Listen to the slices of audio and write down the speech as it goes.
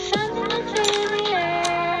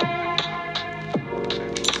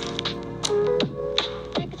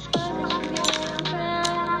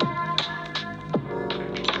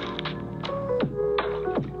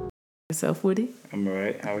yourself, Woody? I'm all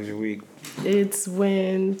right. How was your week? It's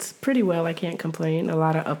went pretty well. I can't complain. A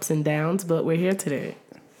lot of ups and downs, but we're here today.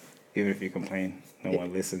 Even if you complain, no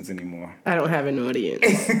one listens anymore. I don't have an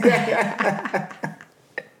audience.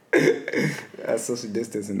 That's social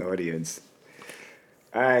distancing audience.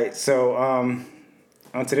 All right, so on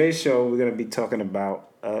today's show, we're going to be talking about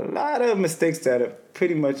a lot of mistakes that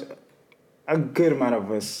pretty much a good amount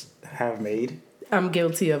of us have made. I'm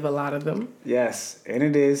guilty of a lot of them. Yes, and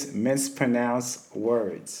it is mispronounced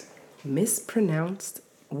words. Mispronounced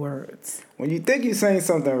words. When you think you're saying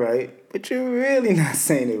something right, but you're really not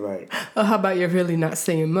saying it right. Oh, how about you're really not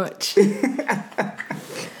saying much?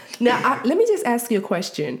 Now, let me just ask you a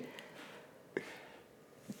question.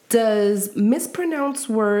 Does mispronounced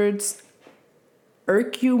words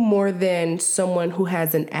irk you more than someone who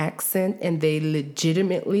has an accent and they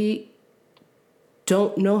legitimately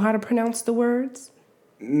don't know how to pronounce the words?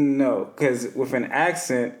 No, because with an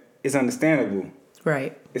accent, it's understandable.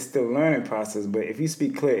 Right. It's still a learning process, but if you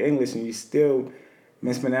speak clear English and you still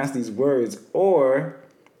mispronounce these words, or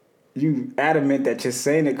you adamant that you're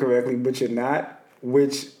saying it correctly, but you're not,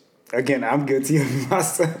 which, again, I'm guilty of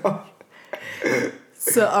myself.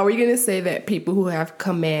 So are we going to say that people who have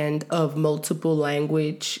command of multiple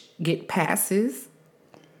language get passes?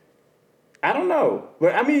 I don't know.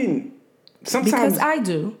 But, I mean, sometimes... Because I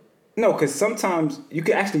do. No, because sometimes you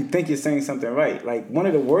can actually think you're saying something right. Like, one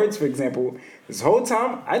of the words, for example, this whole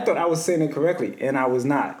time, I thought I was saying it correctly, and I was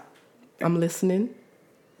not. I'm listening.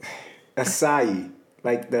 Acai.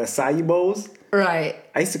 Like the acai bowls. Right.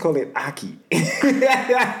 I used to call it aki.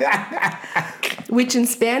 Which in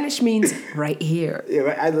Spanish means right here.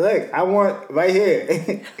 Yeah, look, I want right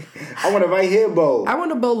here. I want a right here bowl. I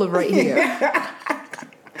want a bowl of right here.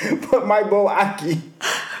 Put my bowl aki.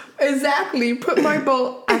 Exactly. Put my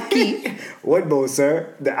bowl aki. What bowl,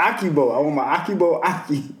 sir? The aki bowl. I want my aki bowl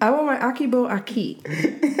aki. I want my aki bowl aki.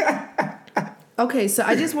 Okay, so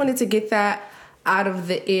I just wanted to get that out of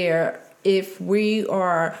the air. If we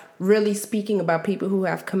are really speaking about people who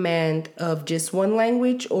have command of just one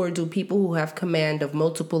language, or do people who have command of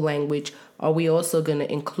multiple language, are we also going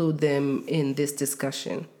to include them in this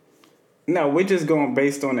discussion? No, we're just going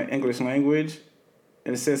based on the English language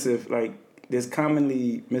in the sense of, like, there's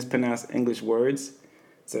commonly mispronounced English words.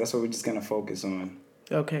 So that's what we're just going to focus on.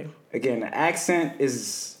 Okay. Again, the accent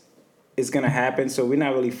is going to happen, so we're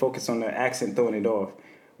not really focused on the accent throwing it off.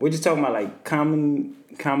 We're just talking about, like,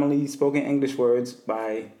 commonly spoken English words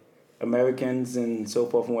by Americans and so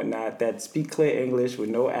forth and whatnot that speak clear English with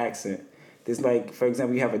no accent. There's, like, for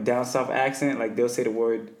example, you have a down south accent, like they'll say the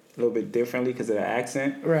word a little bit differently because of the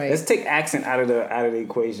accent. Right. Let's take accent out of the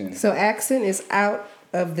equation. So accent is out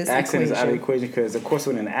of this accent equation. Is out of the equation because, of course,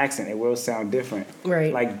 with an accent, it will sound different.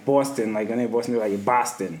 Right. Like Boston, like in Boston, they're like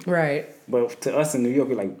Boston. Right. But to us in New York,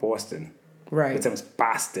 we're like Boston. Right. It's almost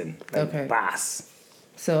Boston. Like okay. Boss.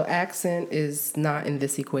 So accent is not in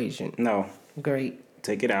this equation. No. Great.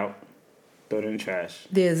 Take it out. Throw it in the trash.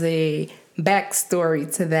 There's a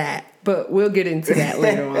backstory to that, but we'll get into that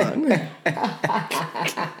later on.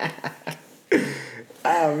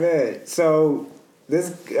 Oh, man. So,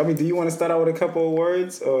 do you want to start out with a couple of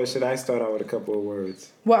words, or should I start out with a couple of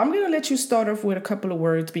words? Well, I'm going to let you start off with a couple of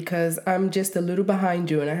words because I'm just a little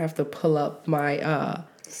behind you and I have to pull up my...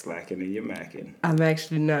 Slacking and you're macking. I'm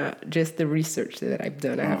actually not. Just the research that I've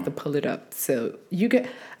done. I have to pull it up. So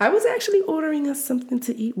I was actually ordering us something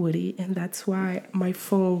to eat, Woody, and that's why my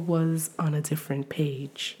phone was on a different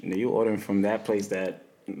page. You're ordering from that place that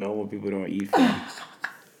normal people don't eat from.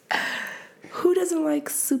 Who doesn't like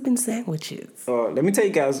soup and sandwiches? Let me tell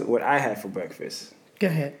you guys what I had for breakfast. Go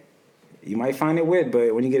ahead. You might find it weird,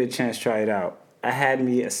 but when you get a chance, try it out. I had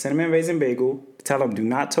me a cinnamon raisin bagel. Tell them do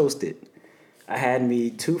not toast it. I had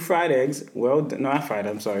me 2 fried eggs,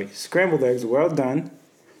 scrambled eggs, well done.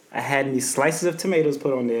 I had me slices of tomatoes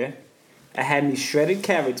put on there. I had me shredded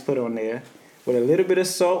carrots put on there with a little bit of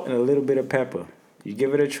salt and a little bit of pepper. You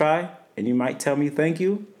give it a try, and you might tell me thank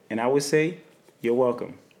you, and I would say, you're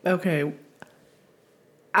welcome. Okay.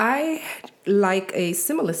 I like a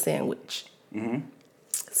similar sandwich. Mm-hmm.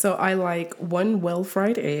 So I like 1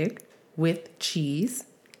 well-fried egg with cheese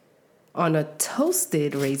on a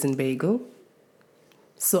toasted raisin bagel.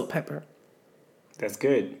 Salt, pepper. That's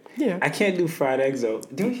good. Yeah. I can't do fried eggs, though.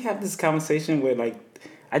 Didn't we have this conversation where, like,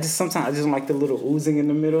 I just don't like the little oozing in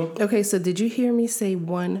the middle? Okay, so did you hear me say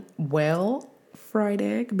 1 well-fried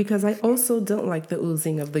egg? Because I also don't like the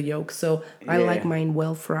oozing of the yolk, so I like mine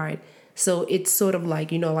well-fried. So it's sort of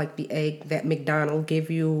like, like the egg that McDonald's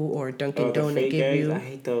give you or Dunkin' Donut give eggs? you. I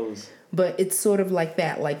hate those. But it's sort of like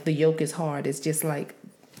that. Like the yolk is hard. It's just like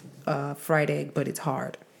fried egg, but it's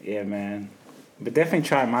hard. Yeah, man. But definitely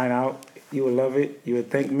try mine out. You would love it. You would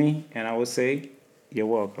thank me, and I would say, you're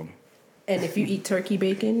welcome. And if you eat turkey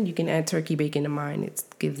bacon, you can add turkey bacon to mine. It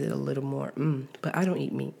gives it a little more. But I don't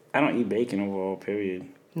eat meat. I don't eat bacon overall, period.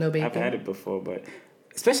 No bacon? I've had it before, but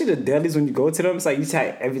especially the delis, when you go to them, it's like you see how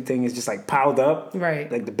everything is just like piled up. Right.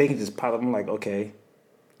 Like the bacon just piled up. I'm like, okay,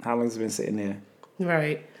 how long has it been sitting there?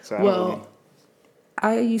 Right. So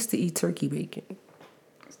I used to eat turkey bacon.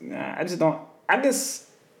 Nah, I just don't.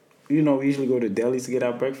 We usually go to delis to get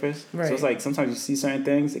our breakfast. Right. So it's like sometimes you see certain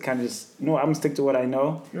things, it kind of just, I'm going to stick to what I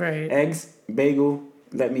know. Right. Eggs, bagel,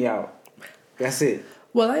 let me out. That's it.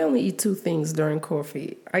 Well, I only eat 2 things during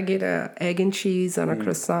coffee. I get egg and cheese on a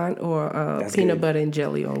croissant or peanut butter and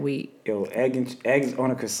jelly on wheat. Yo, eggs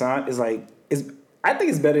on a croissant is like, I think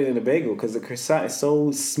it's better than a bagel because the croissant is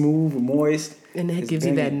so smooth, moist. And it gives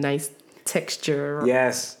you that nice texture.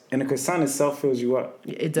 Yes. And the croissant itself fills you up.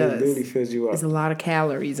 It does. It literally fills you up. There's a lot of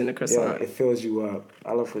calories in a croissant. Yeah, it fills you up.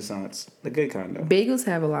 I love croissants. The good kind, though. Bagels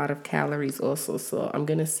have a lot of calories also, so I'm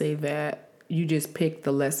going to say that you just pick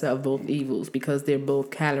the lesser of both evils because they're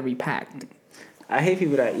both calorie packed. I hate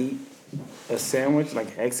people that eat a sandwich,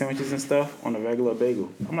 like egg sandwiches and stuff, on a regular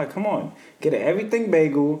bagel. I'm like, come on. Get an everything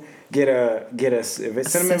bagel, get a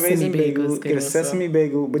cinnamon raisin bagel, get a sesame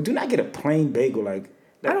bagel, but do not get a plain bagel like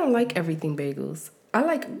that. I don't like everything bagels. I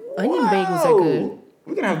like onion bagels are good.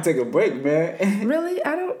 We're going to have to take a break, man. Really?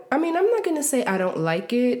 I'm not going to say I don't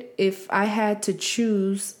like it. If I had to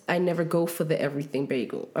choose, I never go for the everything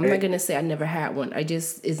bagel. I'm not going to say I never had one.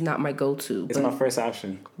 It's not my go-to. It's my first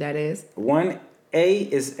option. That is? 1A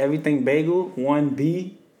is everything bagel.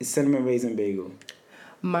 1B is cinnamon raisin bagel.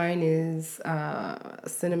 Mine is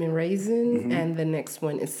cinnamon raisin, and the next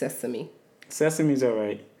one is sesame. Sesame's all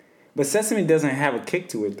right. But sesame doesn't have a kick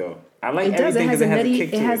to it, though. I like everything because it has a kick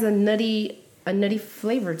to it. It has a nutty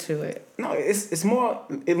flavor to it. No, it's more.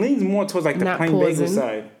 It leans more towards like the Not plain poison. bagel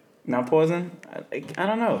side. Not poison. I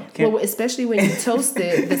don't know. Well, especially when you toast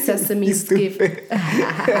it, the sesames give.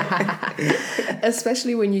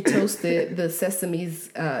 Especially when you toast it, the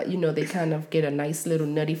sesames, they kind of get a nice little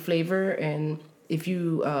nutty flavor, and if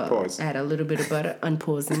you add a little bit of butter,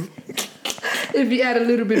 unpausing. If you add a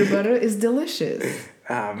little bit of butter, it's delicious.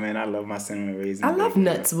 Ah, man, I love my cinnamon raisin. I love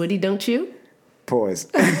nuts, Woody, don't you? Pause.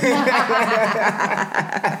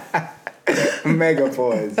 Mega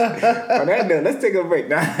pause. On that note, let's take a break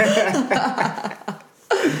now.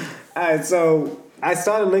 All right, so I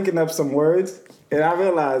started linking up some words, and I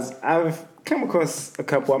realized I've come across a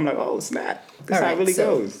couple. I'm like, oh, snap. This is how it really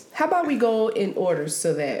goes. How about we go in order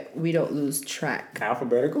so that we don't lose track?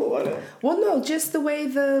 Alphabetical? What? Well, no, just the way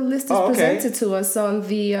the list is presented to us on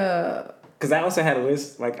the... Because I also had a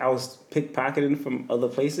list, like I was pickpocketing from other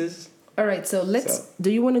places. All right, so do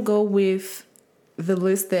you want to go with the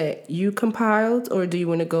list that you compiled, or do you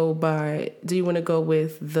want to go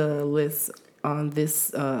with the list on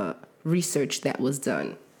this research that was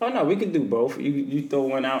done? Oh, no, we could do both. You throw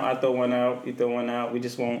one out, I throw one out, you throw one out. We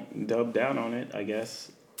just won't dub down on it, I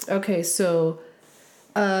guess. Okay, so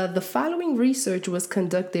the following research was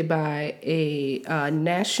conducted by a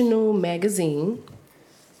national magazine.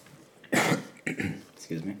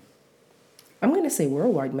 Excuse me. I'm going to say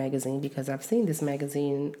worldwide magazine because I've seen this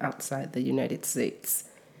magazine outside the United States.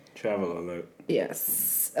 Travel alert.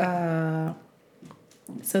 Yes. So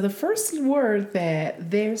the first word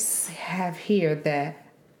that they have here that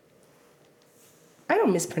I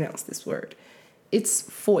don't mispronounce this word. It's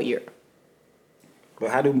foyer.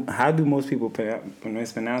 But how do most people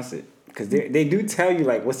mispronounce it? Because they do tell you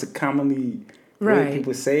like what's the commonly way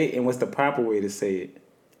people say it and what's the proper way to say it.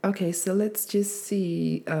 Okay, so let's just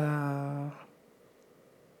see. How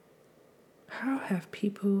have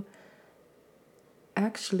people...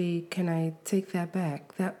 Actually, can I take that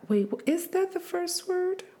back? Wait, is that the first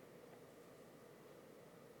word?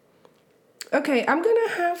 Okay, I'm going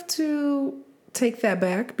to have to take that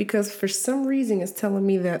back because for some reason it's telling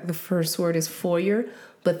me that the first word is foyer,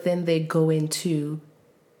 but then they go into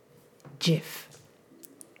GIF.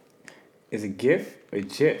 Is it GIF or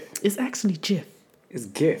GIF? It's actually GIF. It's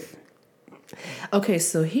GIF. Okay,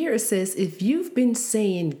 so here it says, if you've been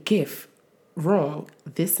saying GIF wrong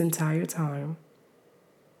this entire time.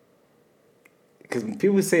 Because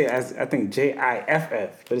people say it as, I think,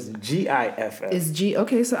 J-I-F-F, but it's G-I-F-F. It's G.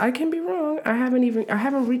 Okay, so I can be wrong. I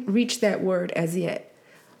haven't reached that word as yet.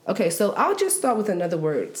 Okay, so I'll just start with another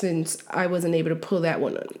word since I wasn't able to pull that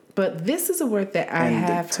one on. But this is a word that I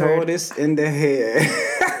have heard. Tortoise in the hair.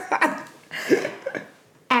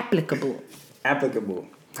 Applicable. Applicable.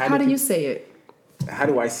 How do you say it? How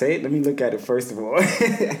do I say it? Let me look at it first of all.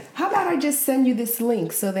 How about I just send you this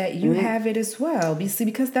link so that you have it as well? You see,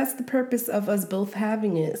 because that's the purpose of us both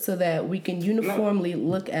having it, so that we can uniformly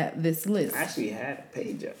look at this list. I actually had a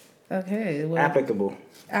page up. Okay. Well, Applicable.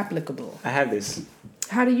 applicable. I have this.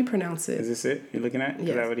 How do you pronounce it? Is this it you're looking at?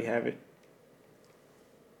 Because Yes. I already have it.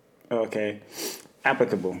 Okay.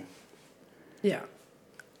 Applicable. Yeah.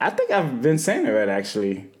 I think I've been saying it right,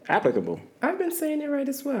 actually. Applicable. I've been saying it right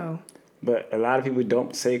as well. But a lot of people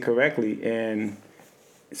don't say it correctly. And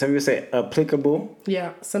some people say applicable.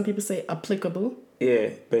 Yeah. Some people say applicable. Yeah,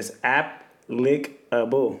 but it's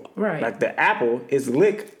applicable. Right. Like the apple is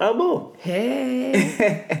lickable.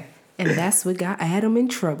 Hey. And that's what got Adam in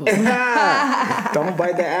trouble. Don't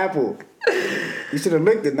bite the apple. You should have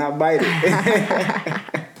licked it, not bite it.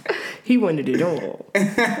 He wanted it all.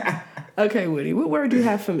 Okay, Woody, what word do you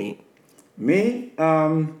have for me? Me?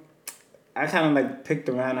 I kind of like picked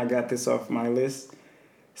around. I got this off my list.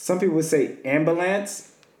 Some people would say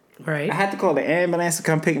ambulance. Right. I had to call the ambulance to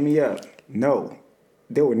come pick me up. No,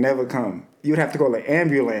 they would never come. You'd have to call the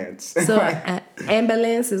ambulance. So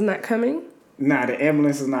ambulance is not coming? Nah, the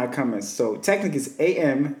ambulance is not coming. So technically it's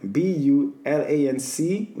ambulance,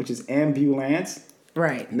 which is ambulance.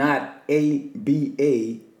 Right. Not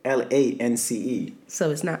ABALANCE.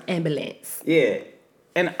 So it's not ambulance. Yeah.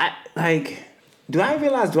 And do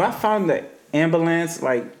I find the ambulance,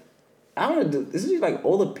 like, I don't know, is it like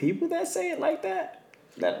older people that say it like that?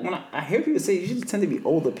 That when I hear people say it, usually tend to be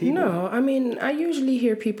older people. No, I mean, I usually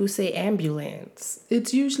hear people say ambulance.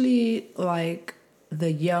 It's usually like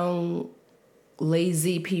the young,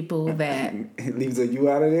 lazy people that... It leaves a U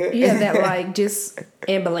out of there? Yeah, that like just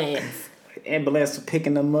ambulance. Ambulance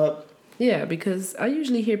picking them up. Yeah, because I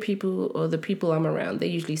usually hear people, or the people I'm around, they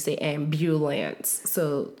usually say ambulance.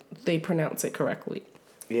 So they pronounce it correctly.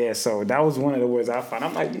 Yeah, so that was one of the words I found.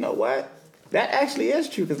 I'm like, you know what? That actually is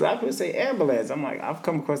true, because a lot of people say ambulance. I'm like, I've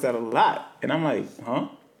come across that a lot. And I'm like, huh?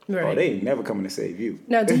 Right. Oh, they ain't never coming to save you.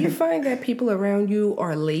 Now, do you find that people around you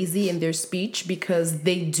are lazy in their speech because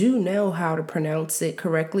they do know how to pronounce it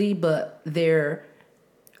correctly, but they're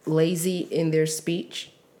lazy in their speech?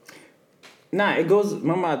 Nah, it goes,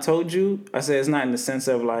 remember I told you, I said it's not in the sense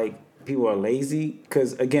of like people are lazy.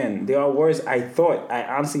 Because again, there are words I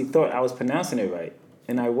honestly thought I was pronouncing it right.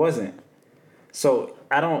 And I wasn't. So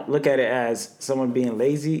I don't look at it as someone being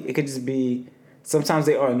lazy. It could just be, sometimes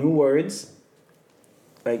they are new words.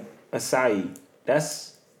 Like acai.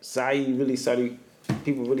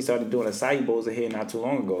 People really started doing acai bowls here not too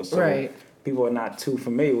long ago. So right. People are not too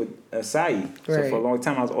familiar with acai. Right. So for a long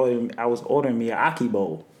time I was ordering me an aki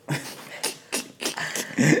bowl.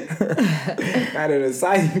 Not an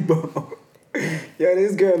acai bowl. Yo,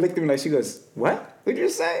 this girl looked at me like, she goes, what? What'd you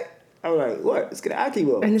say? I was like, what? Let's get an aki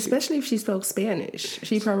bowl. And especially if she spoke Spanish.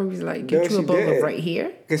 She probably was like, No, get you a she bowl did. of right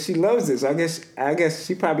here. Because she loves it. So I guess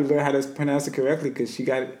she probably learned how to pronounce it correctly because she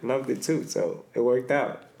loved it too. So it worked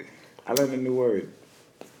out. I learned a new word.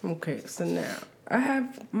 Okay, so now I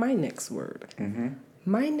have my next word. Mm-hmm.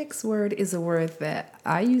 My next word is a word that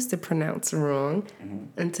I used to pronounce wrong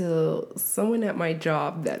until someone at my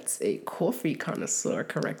job that's a coffee connoisseur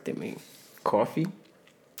corrected me. Coffee?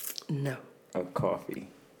 No. Oh, coffee.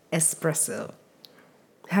 Espresso.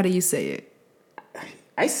 How do you say it?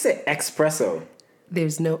 I say espresso.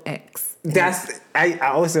 There's no X. I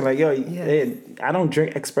always say like, yo, Yes. I don't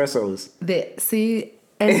drink espressos.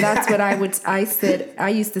 And that's what I said. I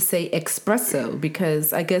used to say espresso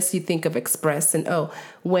because I guess you think of express and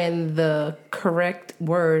when the correct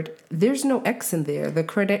word, there's no X in there. The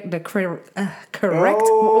correct.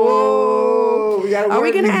 Oh, Are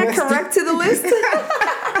we gonna add correct to the list?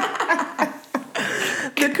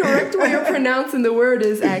 The correct way of pronouncing the word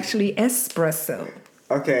is actually espresso.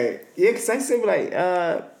 Okay, yeah, because I say like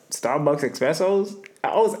Starbucks espressos. I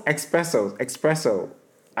always espresso.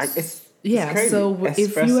 Yeah, it's crazy. so if you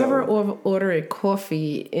Espresso. ever order a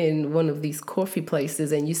coffee in one of these coffee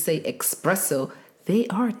places and you say espresso, they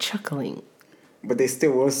are chuckling. But they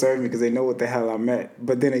still will serve me because they know what the hell I meant.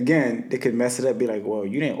 But then again, they could mess it up, be like, well,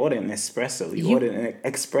 you didn't order an espresso. You ordered an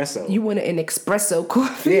espresso. You wanted an espresso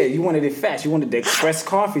coffee? Yeah, you wanted it fast. You wanted the express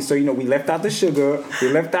coffee. So, we left out the sugar. We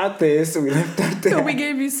left out this. We left out that. So we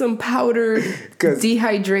gave you some powdered,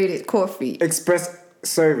 dehydrated coffee. Express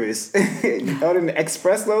service. You ordered an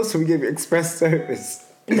espresso, so we gave you express service.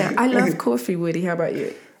 Now, I love coffee, Woody. How about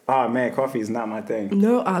you? Oh, man, coffee is not my thing.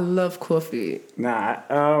 No, I love coffee. Nah,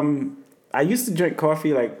 I used to drink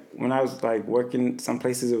coffee like when I was like working some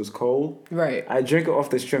places it was cold. Right. I drink it off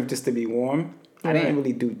the strength just to be warm. I didn't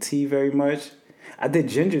really do tea very much. I did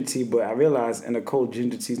ginger tea, but I realized in the cold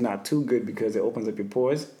ginger tea is not too good because it opens up your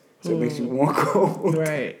pores. So it makes you more cold.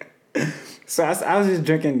 Right. So I was just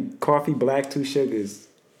drinking coffee black, 2 sugars.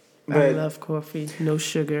 I But love coffee, no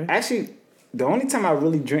sugar. actually, the only time I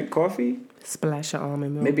really drink coffee, Splash of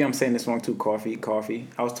almond milk. maybe I'm saying this wrong too, coffee.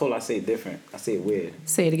 I was told I say it different. I say it weird.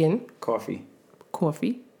 Say it again. Coffee.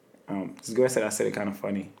 Coffee. This girl said I said it kind of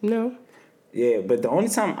funny. No. Yeah, but the only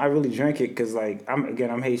time I really drank it, because, like,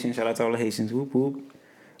 I'm Haitian. Shout out to all the Haitians. Whoop, whoop.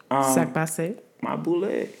 Sac passe. My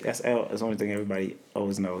boule. That's L. That's the only thing everybody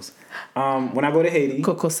always knows. When I go to Haiti.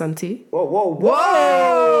 Coco Santi. Whoa, whoa,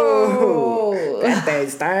 whoa! That thing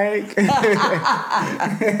stank.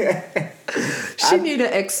 She need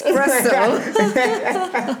an espresso.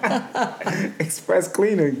 Express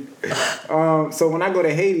cleaning. So when I go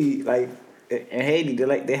to Haiti, like in Haiti,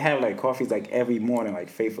 they have like coffees like every morning, like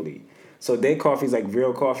faithfully. So their coffee's like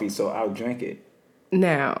real coffee, so I'll drink it.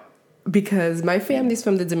 Now, because my family's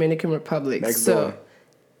from the Dominican Republic, Next so door.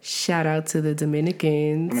 shout out to the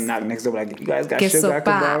Dominicans. I'm gonna knock next door, like, you guys got Que sugar I sopa.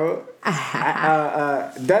 can borrow?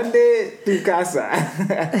 Dande tu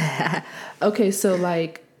casa. Okay, so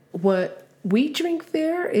like what we drink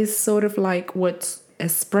there is sort of like what's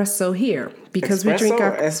espresso here, because we drink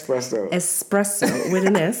our espresso with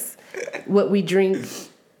an S. What we drink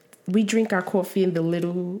our coffee in the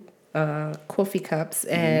little coffee cups,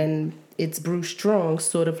 and it's brewed strong,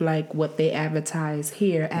 sort of like what they advertise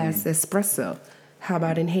here as espresso. How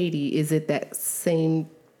about in Haiti? Is it that same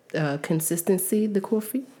consistency, the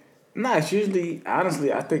coffee? Nah, it's usually,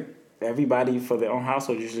 honestly, I think everybody for their own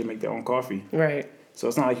household usually make their own coffee. Right. So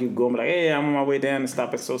it's not like you go and be like, hey, I'm on my way down and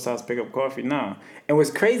stop at So's house, pick up coffee. Nah. And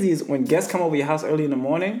what's crazy is when guests come over your house early in the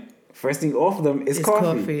morning, first thing you offer them is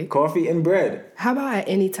coffee. Coffee and bread. How about at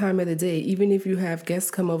any time of the day, even if you have guests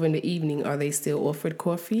come over in the evening, are they still offered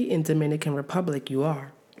coffee? In Dominican Republic, you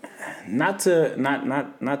are. Not to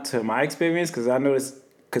my experience, because I noticed,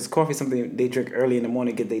 because coffee is something they drink early in the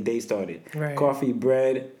morning to get their day started. Right. Coffee,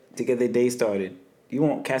 bread to get their day started. You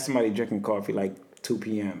won't catch somebody drinking coffee like 2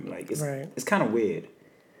 p.m. Like it's kind of weird.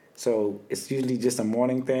 So it's usually just a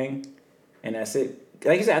morning thing, and that's it.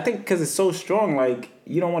 Like you said, I think because it's so strong, like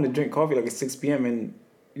you don't want to drink coffee like at 6 p.m. and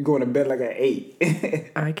you going to bed like at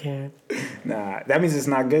 8. I can. Nah, that means it's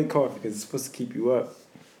not good coffee because it's supposed to keep you up.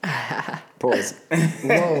 Pause.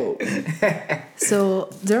 Whoa. So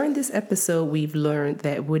during this episode, we've learned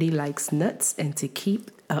that Woody likes nuts and to keep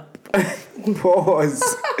up. Pause.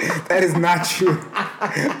 That is not true.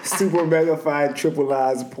 Super megafine triple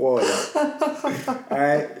lies. Pause. All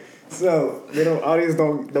right. So audience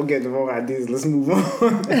don't get the wrong ideas. Let's move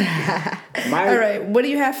on. All right. What do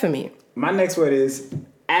you have for me? My next word is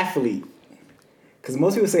athlete. Because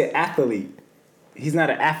most people say athlete. He's not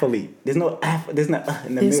an athlete. There's no There's no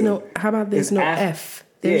in the middle. No. How about there's no F?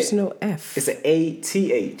 There's no F. It's an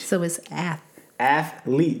ATH. So it's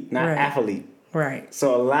Athlete, not athlete. Right.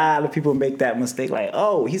 So a lot of people make that mistake, like,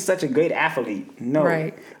 oh, he's such a great athlete. No,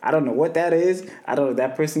 right. I don't know what that is. I don't know if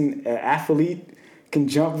that person, athlete, can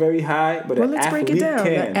jump very high, but let's break it down.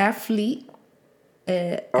 The athlete.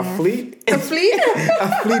 A fleet? A fleet?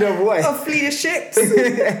 A fleet of what? A fleet of ships.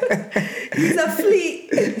 He's a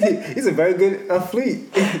fleet. He's a very good athlete.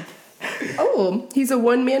 Oh, he's a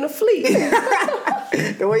one-man fleet.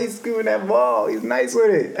 The way he's screwing that ball, he's nice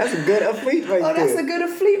with it. That's a good athlete right there. Oh, that's a good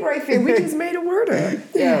athlete right there. We just made a word up.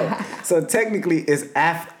 Yeah. So technically, it's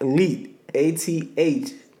athlete,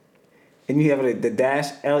 ATH. And you have the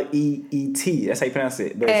dash LEET. That's how you pronounce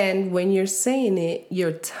it. And when you're saying it,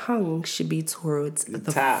 your tongue should be towards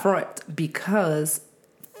the front because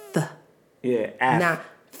the. Yeah, not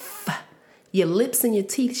f. Your lips and your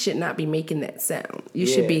teeth should not be making that sound. You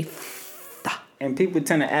should be the. And people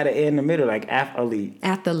tend to add an A in the middle, like athlete.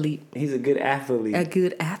 Athlete. He's a good athlete. A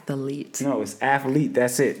good athlete. No, it's athlete.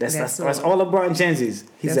 That's it. That's all LeBron James is.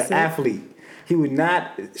 He's an athlete. He would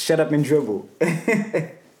not shut up and dribble.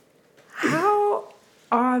 How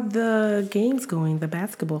are the games going, the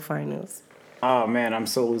basketball finals? Oh man, I'm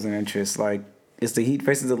so losing interest. Like it's the Heat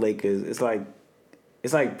versus the Lakers. It's like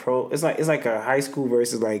a high school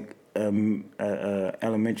versus like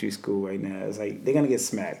elementary school right now. It's like they're gonna get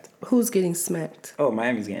smacked. Who's getting smacked? Oh,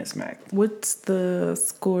 Miami's getting smacked. What's the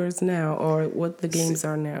scores now, or what the games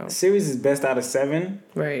are now? Series is best out of 7.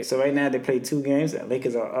 Right. So right now they play 2 games. The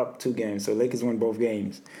Lakers are up 2 games. So Lakers win both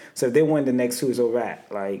games. So if they win the next 2, it's over at.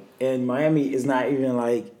 Like, and Miami is not even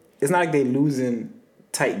like, it's not like they losing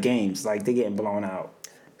tight games. Like they're getting blown out.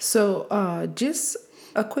 So just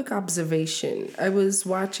a quick observation. I was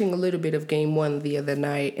watching a little bit of Game 1 the other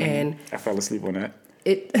night, and I fell asleep on that.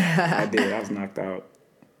 I did. I was knocked out.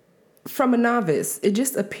 From a novice, it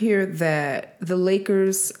just appeared that the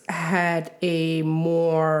Lakers had a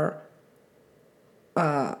more,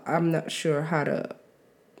 I'm not sure how to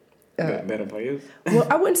better players. Well,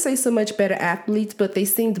 I wouldn't say so much better athletes, but they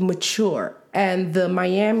seemed mature. And the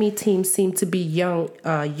Miami team seemed to be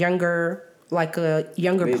younger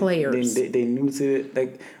players. They new to it.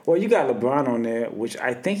 Like, well, you got LeBron on there, which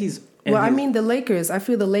I think he's. Well, I mean, the Lakers, I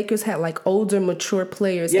feel the Lakers had like older, mature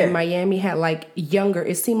players, and Miami had like younger.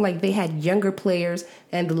 It seemed like they had younger players,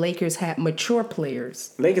 and the Lakers had mature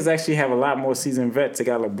players. Lakers actually have a lot more seasoned vets. They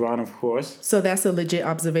got LeBron, of course. So that's a legit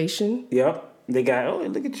observation. Yep. They got, oh,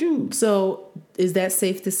 look at you. So is that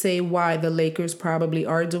safe to say why the Lakers probably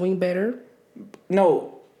are doing better?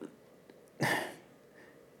 No.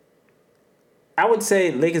 I would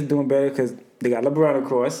say Lakers doing better because they got LeBron, of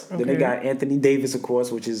course. Okay. Then they got Anthony Davis, of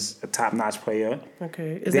course, which is a top-notch player.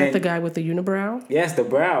 Okay. Is that the guy with the unibrow? Yes, the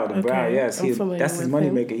brow. Yes. That's his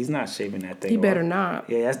moneymaker. He's not shaving that thing. He better not.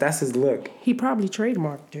 Yeah, that's his look. He probably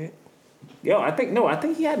trademarked it. I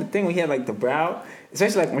think he had the thing when he had like the brow.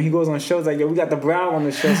 Especially like when he goes on shows like, we got the brow on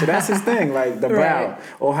the show. So that's his thing, like the brow. Right.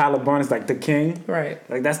 Or how LeBron is like the king. Right.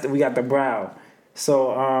 Like we got the brow.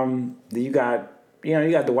 So then you got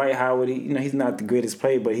Dwight Howard. He's not the greatest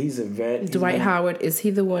player, but he's a vet. Dwight Howard, is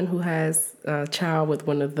he the one who has a child with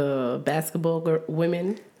one of the basketball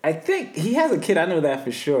women? I think he has a kid. I know that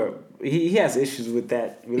for sure. He has issues with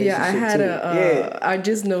that relationship. Yeah, I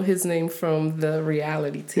just know his name from the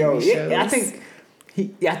reality TV shows.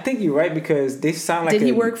 I think you're right because they sound like. Did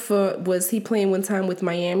he work for? Was he playing one time with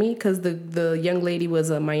Miami? Because the young lady was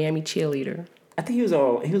a Miami cheerleader. I think he was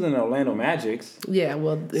in Orlando Magics. Yeah,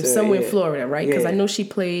 well, somewhere in Florida, right? Because I know she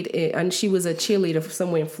played and she was a cheerleader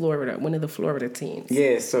somewhere in Florida, one of the Florida teams.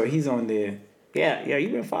 Yeah, so he's on there. Yeah,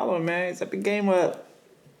 you've been following, man. Step the game up.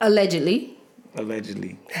 Allegedly. We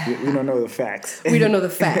don't know the facts. We don't know the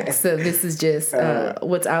facts. So this is just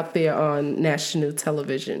what's out there on national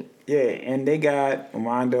television. Yeah, and they got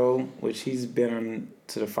Rondo, which he's been on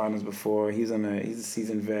to the finals before. He's a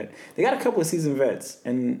seasoned vet. They got a couple of seasoned vets,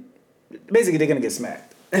 and basically they're gonna get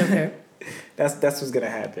smacked. Okay. That's what's gonna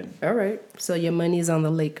happen. All right. So your money's on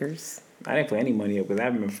the Lakers. I didn't put any money up because I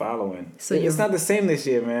haven't been following. So it's not the same this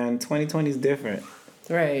year, man. 2020 is different.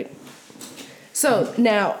 Right. So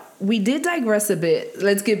now we did digress a bit.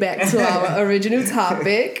 Let's get back to our original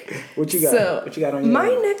topic. What you got? So what you got on your my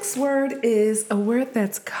next word is a word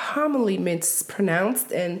that's commonly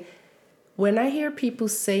mispronounced, and when I hear people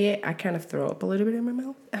say it, I kind of throw up a little bit in my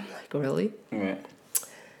mouth. I'm like, really? Right.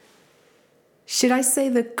 Should I say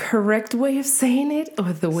the correct way of saying it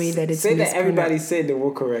or the way that it's mispronounced? Say that everybody said that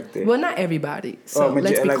we'll correct it. Well, not everybody. So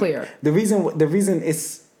let's be clear. The reason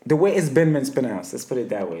it's the way it's been mispronounced. Let's put it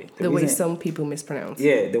that way. The way some people mispronounce.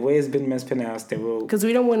 Yeah, the way it's been mispronounced. Because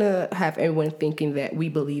we don't want to have everyone thinking that we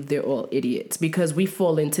believe they're all idiots because we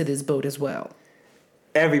fall into this boat as well.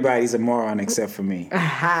 Everybody's a moron except for me.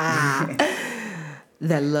 Aha.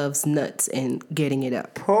 That loves nuts and getting it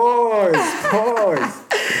up. Pause.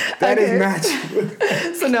 That is not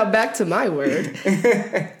true. So now back to my word.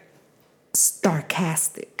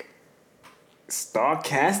 Sarcastic.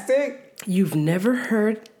 Sarcastic? You've never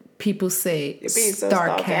heard people say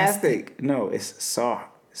sarcastic. No, it's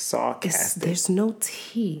sarcastic. There's no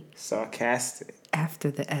T. Sarcastic.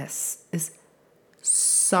 After the S. It's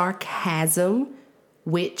sarcasm,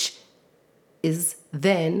 which is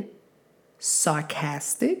then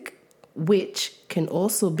sarcastic, which can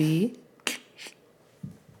also be...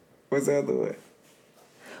 What's the other word?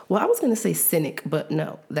 Well, I was going to say cynic, but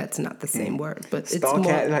no, that's not the same word. But it's more...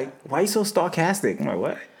 Like, why are you so sarcastic? I'm like,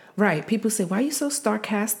 what? Right. People say, why are you so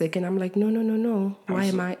sarcastic? And I'm like, no. Why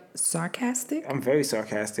am I sarcastic? I'm very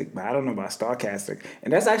sarcastic, but I don't know about sarcastic.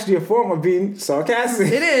 And that's actually a form of being sarcastic.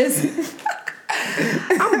 It is.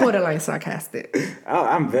 I'm borderline sarcastic.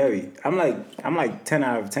 I'm like 10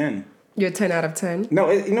 out of 10. You're 10 out of 10?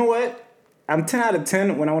 No, you know what? I'm 10 out of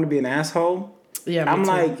 10 when I want to be an asshole. Yeah,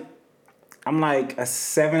 I'm like a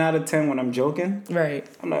 7 out of 10 when I'm joking. Right.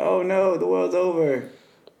 I'm like, oh no, the world's over.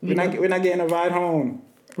 We're not getting a ride home.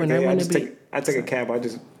 I take a cab. I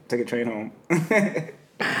just take a train home.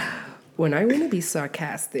 When I want to be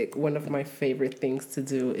sarcastic, one of my favorite things to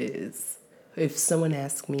do is if someone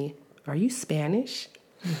asks me, "Are you Spanish?"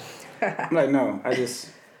 I'm like, no, I just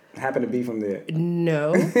happen to be from there.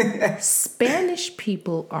 No, Spanish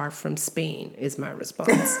people are from Spain. Is my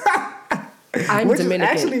response. I'm Which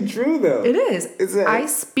Dominican. Is actually true though. It is. I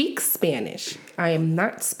speak Spanish. I am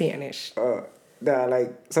not Spanish.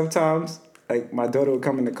 Like sometimes, like my daughter would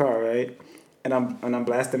come in the car, right, and I'm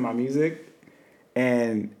blasting my music,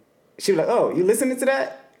 and she was like, "Oh, you listening to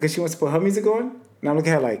that?" Because she wants to put her music on, and I'm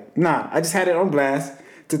looking at her like, "Nah, I just had it on blast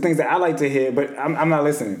to things that I like to hear, but I'm not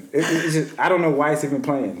listening. It's just I don't know why it's even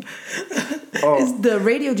playing. Is the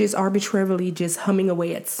radio just arbitrarily just humming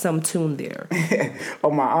away at some tune there?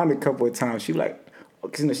 My aunt a couple of times, she like,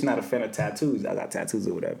 because she's not a fan of tattoos. I got tattoos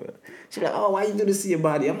or whatever. She like, oh, why you do this to your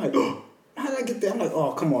body? I'm like, oh, how did I get that? I'm like,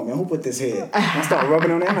 oh, come on, man, who put this here? And I start rubbing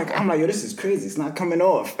on it. I'm like, yo, this is crazy. It's not coming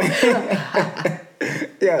off.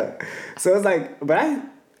 Yeah. So it's like,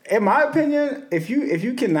 in my opinion, if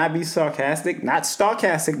you cannot be sarcastic, not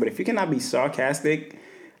sarcastic, but if you cannot be sarcastic,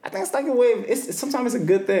 I think it's like a way of, sometimes it's a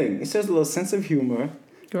good thing. It's just a little sense of humor.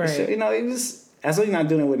 Right. As long as you're not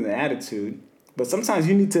doing it with an attitude. But sometimes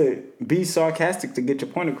you need to be sarcastic to get your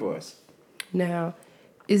point across. Now,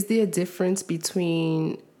 is there a difference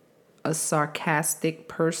between a sarcastic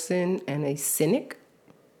person and a cynic?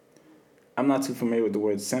 I'm not too familiar with the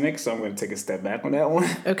word cynic, so I'm going to take a step back on that one.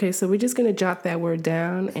 Okay, so we're just going to jot that word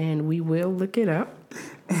down and we will look it up.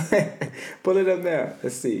 Pull it up now.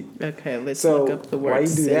 Let's see. Okay, let's look up the word why you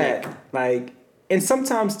do cynic. that? Like, and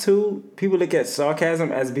sometimes too, people look at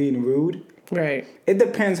sarcasm as being rude. Right. It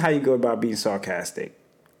depends how you go about being sarcastic.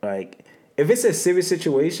 Like, if it's a serious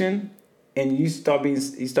situation and you start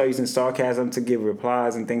using sarcasm to give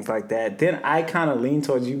replies and things like that, then I kind of lean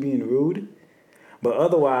towards you being rude. But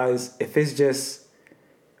otherwise, if it's just,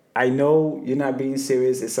 I know you're not being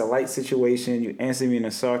serious, it's a light situation, you answer me in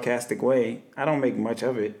a sarcastic way, I don't make much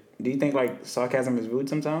of it. Do you think like sarcasm is rude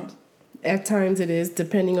sometimes? At times it is,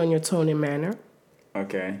 depending on your tone and manner.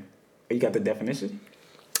 Okay. You got the definition?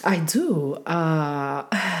 I do.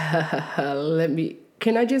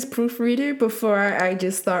 Can I just proofread it before I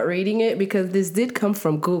just start reading it? Because this did come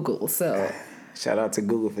from Google, so. Shout out to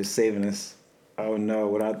Google for saving us. Oh no,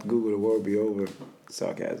 without Google the world would be over.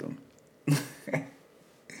 Sarcasm.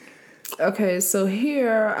 Okay, so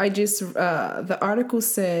here the article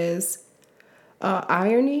says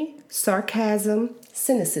irony, sarcasm,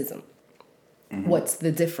 cynicism. Mm-hmm. What's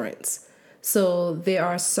the difference? So there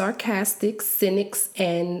are sarcastic, cynics,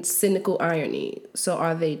 and cynical irony. So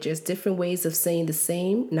are they just different ways of saying the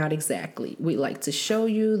same? Not exactly. We like to show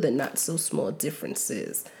you the not so small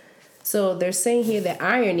differences. So they're saying here that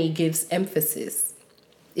irony gives emphasis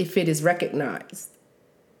if it is recognized.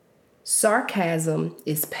 Sarcasm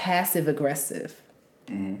is passive aggressive.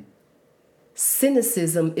 Mm-hmm.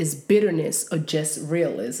 Cynicism is bitterness or just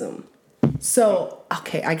realism. So,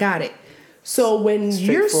 okay, I got it. So when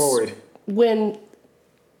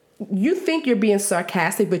you think you're being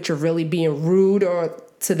sarcastic, but you're really being rude or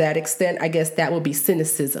to that extent, I guess that would be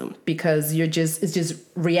cynicism because it's just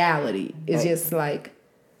reality. It's just like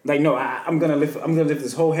no, I'm gonna lift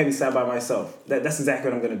this whole heavy side by myself. That's exactly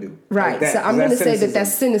what I'm gonna do. Right. Like so I'm gonna say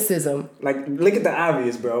that's cynicism. Like look at the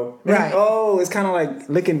obvious, bro. Right. Oh, it's kind of like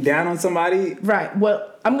looking down on somebody. Right.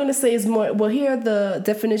 Well, I'm gonna say is more. Well, here the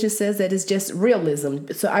definition says that it's just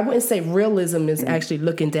realism. So I wouldn't say realism is actually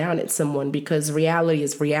looking down at someone because reality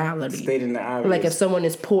is reality. Stating the obvious. Like if someone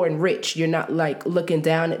is poor and rich, you're not like looking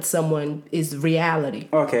down at someone is reality.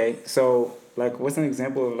 Okay. So like, what's an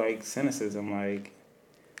example of like cynicism? Like.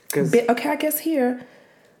 Okay, I guess here,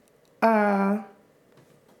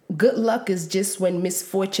 good luck is just when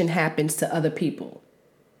misfortune happens to other people.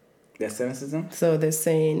 That's cynicism? So they're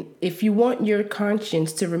saying, if you want your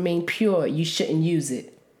conscience to remain pure, you shouldn't use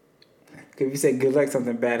it. If you say good luck,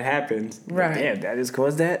 something bad happens. Right. Damn, that just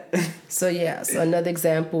caused that? So another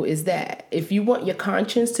example is that. If you want your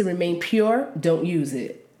conscience to remain pure, don't use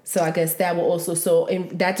it. So I guess that will also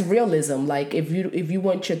that's realism. Like if you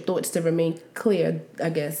want your thoughts to remain clear, I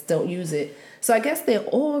guess don't use it. So I guess they're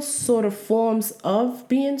all sort of forms of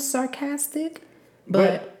being sarcastic,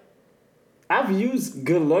 but I've used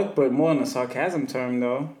good luck, but more in a sarcasm term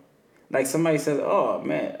though. Like somebody says, "Oh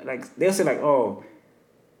man," like they'll say like, "Oh,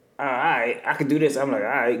 all right, I could do this." I'm like, "All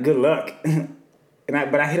right, good luck,"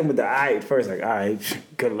 but I hit them with the "all right" first, like, "All right,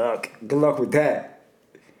 good luck with that."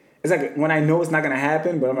 It's like when I know it's not gonna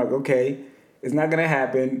happen, but I'm like, okay, it's not gonna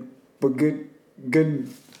happen, but good.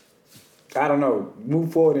 I don't know,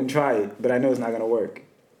 move forward and try it, but I know it's not gonna work.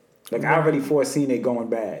 Like I already foreseen it going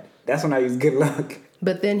bad. That's when I use good luck.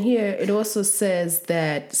 But then here it also says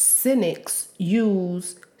that cynics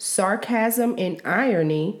use sarcasm and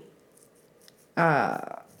irony.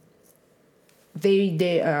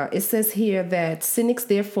 It says here that cynics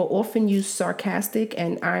therefore often use sarcastic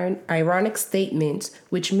and ironic statements,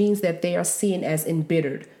 which means that they are seen as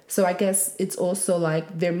embittered. So I guess it's also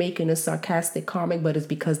like they're making a sarcastic comment, but it's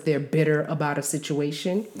because they're bitter about a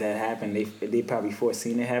situation. That happened. They probably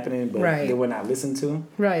foreseen it happening, but right. They were not listened to.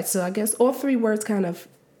 Right. So I guess all three words kind of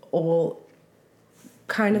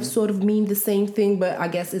sort of mean the same thing, but I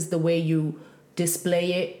guess it's the way you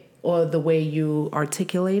display it or the way you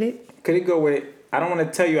articulate it. Could it go with I don't want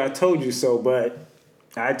to tell you I told you so, but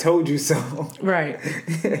I told you so. Right.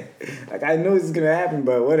 Like, I know this is going to happen,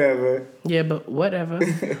 but whatever. Yeah, but whatever.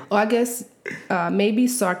 Or I guess maybe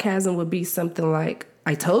sarcasm would be something like,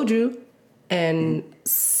 I told you. And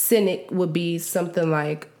cynic would be something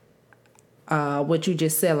like what you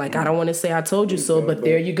just said. Like, I don't want to say I told you so, but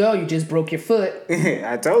there you go. You just broke your foot.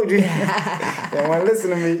 I told you. You don't want to listen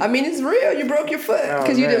to me. I mean, it's real. You broke your foot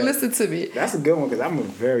because you didn't listen to me. That's a good one because I'm a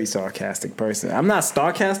very sarcastic person. I'm not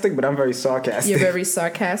sarcastic, but I'm very sarcastic. You're very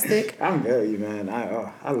sarcastic? I'm very, man.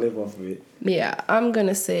 I live off of it. Yeah, I'm going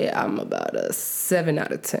to say I'm about a 7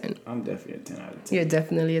 out of 10. I'm definitely a 10 out of 10. You're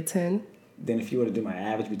definitely a 10? Then if you were to do my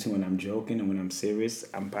average between when I'm joking and when I'm serious,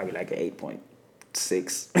 I'm probably like an 8.6.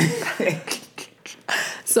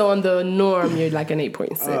 So on the norm, you're like an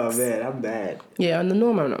 8.6. Oh, man, I'm bad. Yeah, on the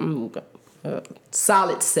norm, I'm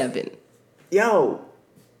solid 7. Yo,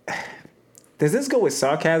 does this go with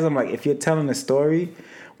sarcasm? Like, if you're telling a story,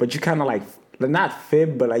 but you kind of like, not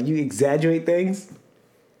fib, but like you exaggerate things?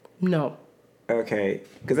 No. Okay,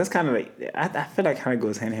 because that's kind of like, I feel like kind of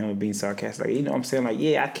goes hand in hand with being sarcastic. Like, you know what I'm saying? Like,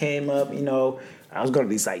 yeah, I came up, you know, I was going to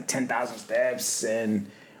these like 10,000 steps. And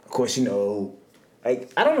of course, you know, like,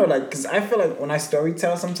 I don't know, like, because I feel like when I story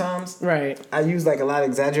tell sometimes, right, I use like a lot of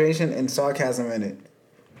exaggeration and sarcasm in it.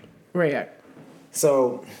 Right.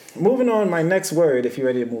 So, moving on, my next word, if you're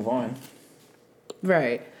ready to move on.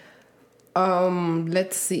 Right.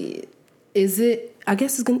 Let's see. I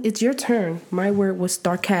guess it's your turn. My word was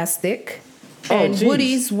sarcastic. And geez.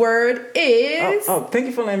 Woody's word is... Oh, thank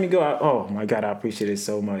you for letting me go. Oh, my God, I appreciate it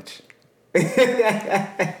so much. Was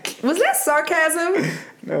that sarcasm?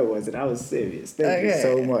 No, it wasn't. I was serious. Thank you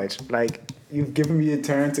so much. Like, you've given me a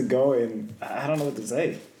turn to go, and I don't know what to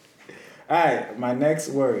say. All right, my next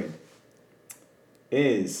word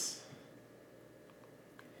is...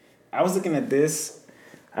 I was looking at this.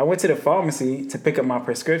 I went to the pharmacy to pick up my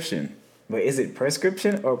prescription. But is it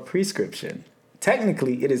prescription or prescription?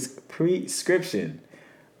 Technically, it is prescription.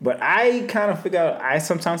 But I kind of figure out, I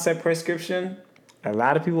sometimes say prescription. A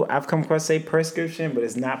lot of people I've come across say prescription, but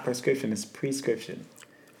it's not prescription, it's prescription.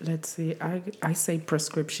 Let's see. I say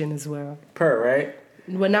prescription as well. Right?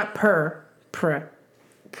 Well, not pre.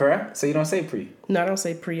 So you don't say pre? No, I don't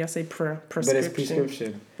say pre. I say prescription. But it's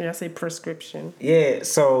prescription. Yeah, I say prescription. Yeah,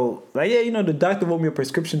 so, like, yeah, you know, the doctor wrote me a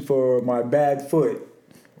prescription for my bad foot.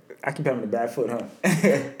 I keep having a bad foot, huh?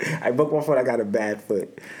 I broke my foot, I got a bad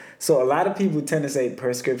foot. So a lot of people tend to say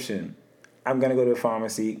prescription. I'm going to go to the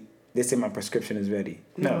pharmacy. They say my prescription is ready.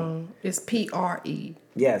 No. It's PRE.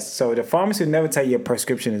 Yes, so the pharmacy will never tell you your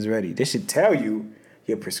prescription is ready. They should tell you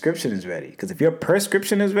your prescription is ready. Because if your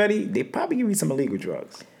prescription is ready, they probably give you some illegal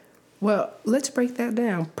drugs. Well, let's break that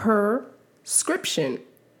down. Prescription.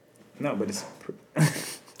 No, but it's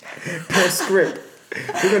per script.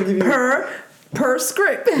 We're going to give you... Per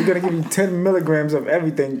script. We're going to give you 10 milligrams of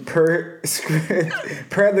everything per script.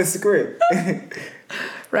 Per the script.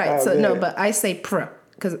 Right, oh, so man. No, but I say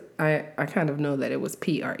because I kind of know that it was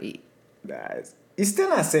PRE. Nice. You're still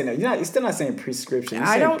not saying that. You're still not saying prescription. You're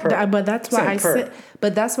I saying don't. But that's why I said.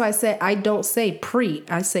 But that's why I said I don't say pre.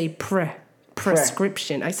 I say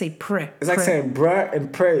prescription. I say pre. It's like saying bruh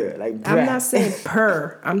and prayer. Like bruh. I'm not saying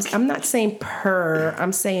per. I'm not saying per.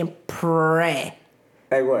 I'm saying pre.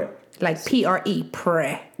 Like what? Like PRE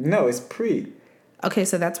pre. No, it's pre. Okay,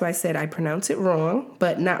 so that's why I said I pronounce it wrong,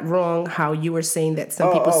 but not wrong how you were saying that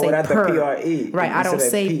some people say without per. The PRE. Right, I don't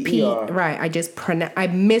say P. Right, I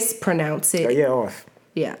mispronounce it. Oh, yeah, off.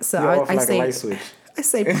 Yeah, so I say. Like a light switch. I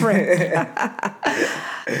say pre.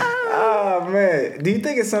 Oh man, do you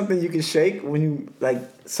think it's something you can shake when you like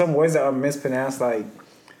some words that are mispronounced? Like,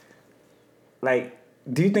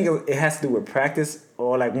 do you think it has to do with practice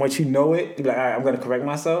or like once you know it, you're like, all right, I'm gonna correct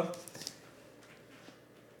myself?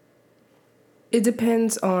 It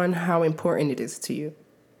depends on how important it is to you.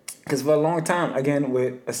 Because for a long time, again,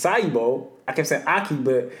 with acai bowl, I kept saying Aki,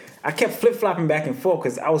 but I kept flip-flopping back and forth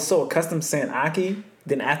because I was so accustomed to saying Aki.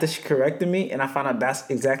 Then after she corrected me and I found out that's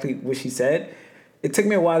exactly what she said, it took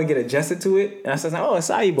me a while to get adjusted to it. And I said, oh,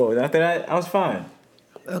 acai bowl. And after that, I was fine.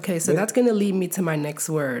 Okay, so that's going to lead me to my next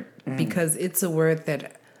word because it's a word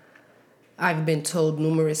that I've been told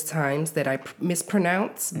numerous times that I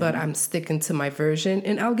mispronounce, but I'm sticking to my version,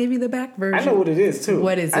 and I'll give you the back version. I know what it is, too.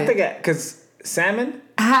 What is it? I think because salmon?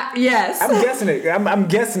 Yes. I'm guessing it. I'm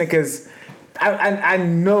guessing it because I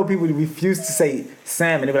know people refuse to say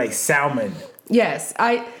salmon. They be like salmon. Yes.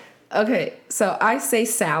 Okay, so I say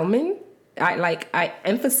salmon. I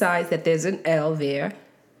emphasize that there's an L there.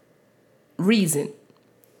 Reason.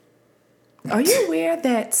 Are you aware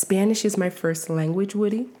that Spanish is my first language,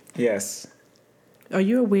 Woody? Yes. Are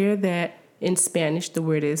you aware that in Spanish the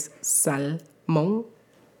word is salmon? Mon.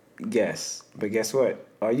 Yes, but guess what?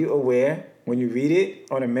 Are you aware when you read it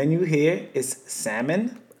on a menu here, it's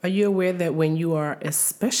salmon? Are you aware that when you are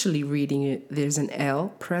especially reading it, there's an L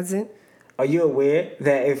present? Are you aware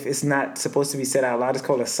that if it's not supposed to be said out loud, it's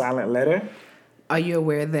called a silent letter? Are you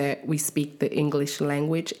aware that we speak the English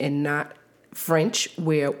language and not French,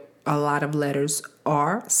 where a lot of letters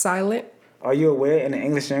are silent? Are you aware in the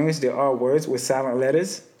English language there are words with silent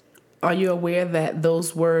letters? Are you aware that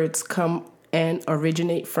those words come and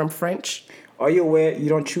originate from French? Are you aware you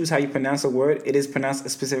don't choose how you pronounce a word? It is pronounced a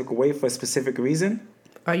specific way for a specific reason?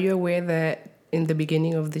 Are you aware that in the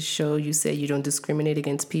beginning of the show you said you don't discriminate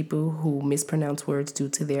against people who mispronounce words due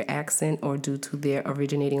to their accent or due to their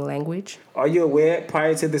originating language? Are you aware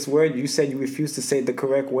prior to this word you said you refused to say it the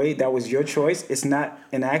correct way? That was your choice. It's not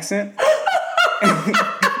an accent.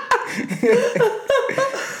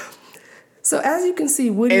 So as you can see,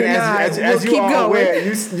 Woody and I as will you keep are going.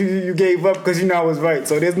 aware, you gave up because you know I was right.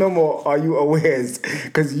 So there's no more are you awares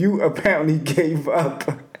because you apparently gave up.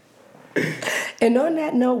 And on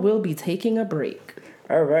that note, we'll be taking a break.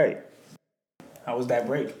 All right. How was that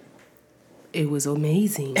break? It was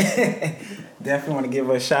amazing. Definitely want to give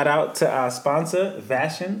a shout out to our sponsor,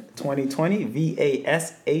 Vashon 2020,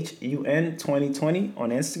 VASHUN 2020 on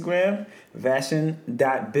Instagram,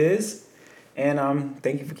 vashon.biz. And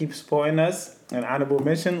thank you for keeping supporting us. An honorable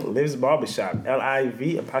mention, Liv's Barbershop,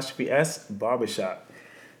 LIV''S Barbershop.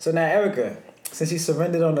 So now, Erica, since you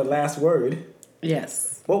surrendered on the last word,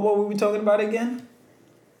 Yes. what were we talking about again?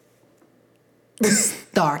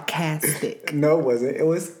 Sarcastic. No, it wasn't. It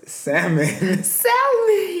was salmon.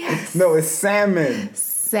 Salmon, yes. No, it's salmon.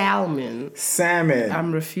 Salmon. Salmon.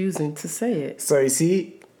 I'm refusing to say it. So you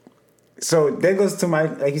see, so that goes to my,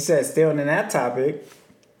 like you said, stay on that topic.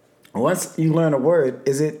 Once you learn a word,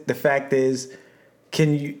 is it the fact is,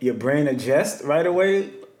 can your brain adjust right away?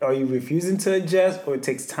 Are you refusing to adjust, or it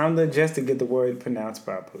takes time to adjust to get the word pronounced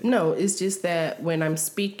properly? No, it's just that when I'm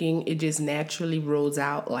speaking, it just naturally rolls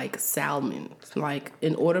out like salmon. Like,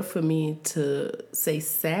 in order for me to say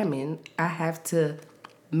salmon, I have to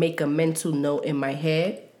make a mental note in my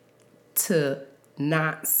head to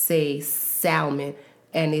not say salmon.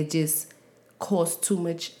 And it just costs too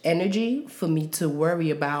much energy for me to worry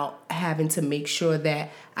about having to make sure that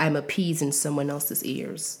I'm appeasing someone else's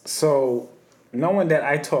ears. So, knowing that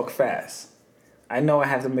I talk fast, I know I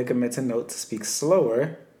have to make a mental note to speak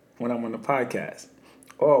slower when I'm on the podcast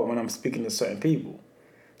or when I'm speaking to certain people.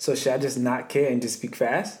 So should I just not care and just speak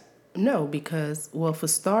fast? No, because, well, for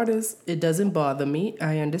starters, it doesn't bother me.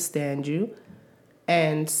 I understand you.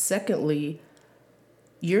 And secondly,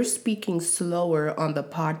 you're speaking slower on the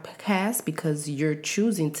podcast because you're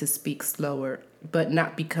choosing to speak slower, but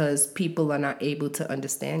not because people are not able to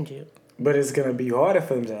understand you. But it's going to be harder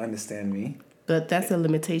for them to understand me. But that's a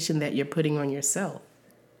limitation that you're putting on yourself.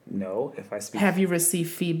 No, if I speak... Have you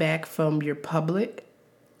received feedback from your public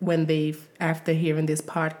when they've, after hearing this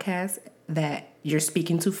podcast, that you're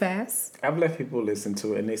speaking too fast? I've let people listen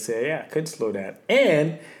to it and they say, yeah, I could slow down.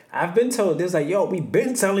 And I've been told, there's like, yo, we've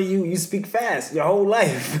been telling you speak fast your whole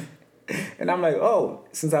life. And I'm like, oh,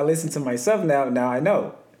 since I listen to myself now I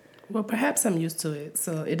know. Well, perhaps I'm used to it,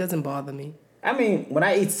 so it doesn't bother me. I mean, when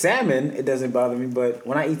I eat salmon, it doesn't bother me. But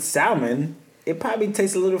when I eat salmon, it probably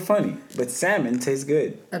tastes a little funny. But salmon tastes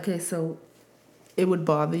good. Okay, so it would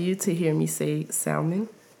bother you to hear me say salmon?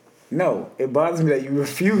 No, it bothers me that you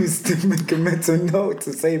refuse to make a mental note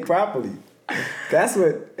to say it properly. That's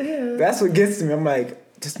what gets to me. I'm like,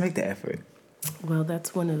 just make the effort. Well,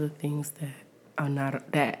 that's one of the things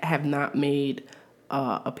that have not made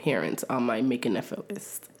appearance on my make an effort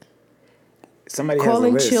list. Somebody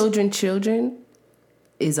Calling has a list. children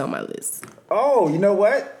is on my list. Oh, you know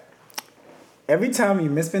what? Every time you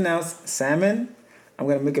mispronounce salmon, I'm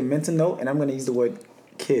gonna make a mental note and I'm gonna use the word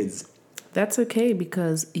kids. That's okay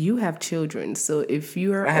because you have children. So if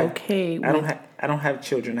you're I don't have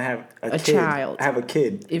children. I have a kid. Child. I have a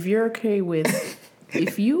kid. If you're okay with,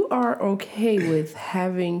 if you are okay with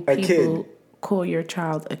having people call your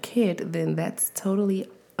child a kid, then that's totally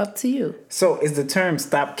up to you. So is the term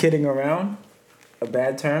 "stop kidding around" a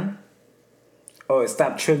bad term? Or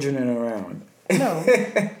 "stop childrening around"? No.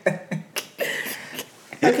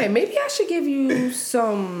 Okay, maybe I should give you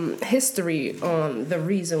some history on the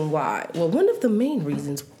reason why. Well, one of the main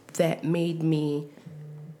reasons that made me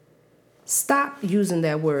stop using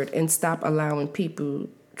that word and stop allowing people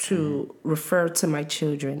to refer to my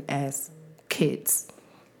children as kids.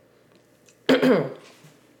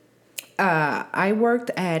 I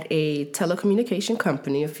worked at a telecommunication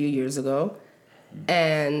company a few years ago,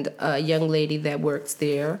 and a young lady that works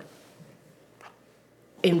there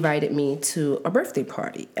invited me to a birthday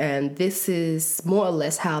party. And this is more or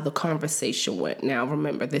less how the conversation went. Now,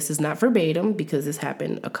 remember, this is not verbatim because this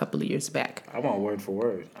happened a couple of years back. I want word for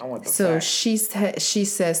word. I want the So facts. she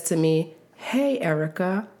says to me, "Hey,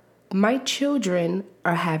 Erica, my children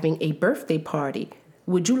are having a birthday party.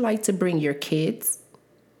 Would you like to bring your kids?"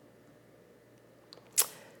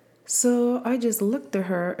 So I just looked at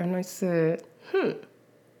her and I said,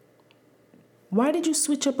 why did you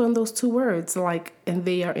switch up on those two words and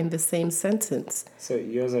they are in the same sentence? So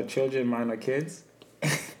yours are children, mine are kids?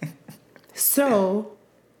 So,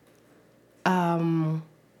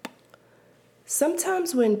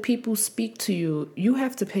 sometimes when people speak to you, you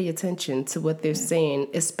have to pay attention to what they're saying,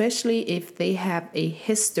 especially if they have a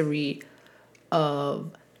history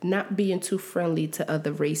of not being too friendly to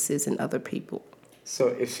other races and other people. So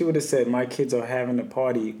if she would have said, my kids are having a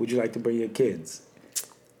party, would you like to bring your kids?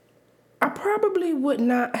 I probably would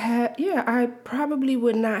not have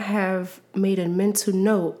made a mental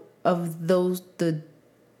note of the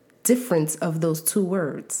difference of those two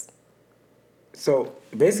words. So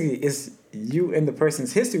basically, it's you and the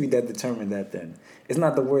person's history that determine that then. It's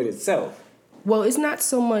not the word itself. Well, it's not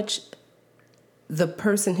so much the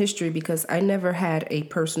person history because I never had a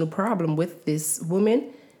personal problem with this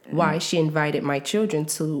woman, why she invited my children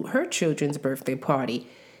to her children's birthday party.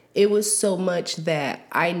 It was so much that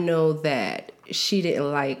I know that she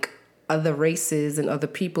didn't like other races and other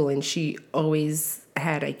people, and she always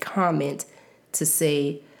had a comment to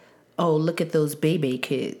say, "Oh, look at those baby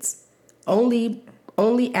kids." Only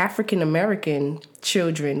African American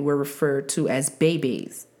children were referred to as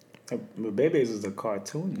babies. But Babies was a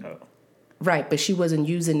cartoon, though. Right, but she wasn't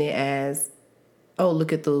using it as, "Oh,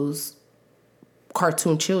 look at those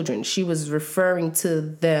cartoon children." She was referring to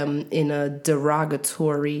them in a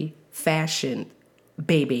derogatory fashion,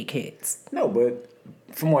 baby kids. No, but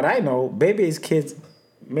from what I know, Babies kids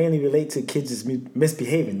mainly relate to kids just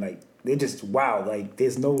misbehaving. Like, they're just wild. Like,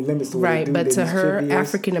 there's no limits to what they do. Right, but They're to her, mischievous.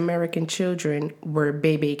 African American children were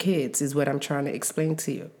baby kids, is what I'm trying to explain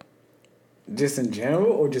to you. Just in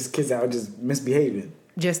general, or just kids that are just misbehaving?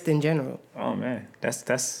 Just in general. Oh, man.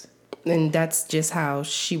 That's... And that's just how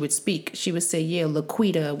she would speak. She would say, "Yeah,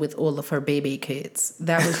 Laquita with all of her baby kids."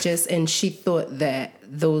 That was just, and she thought that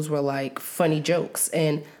those were like funny jokes.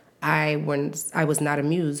 And I was not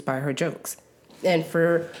amused by her jokes. And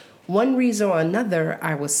for one reason or another,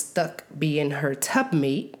 I was stuck being her tub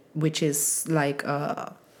mate, which is like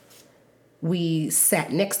we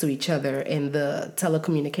sat next to each other in the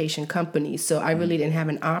telecommunication company. So I really didn't have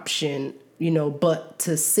an option, but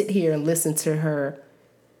to sit here and listen to her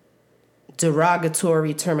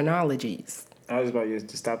derogatory terminologies. I was about you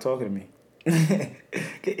to stop talking to me.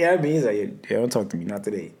 Yeah, I mean, he's like, yeah, don't talk to me. Not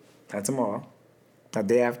today. Not tomorrow. Not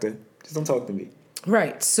day after. Just don't talk to me.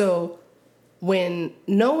 Right. So when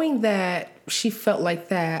knowing that she felt like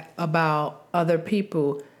that about other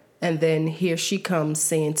people, and then here she comes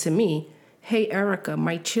saying to me, "Hey, Erica,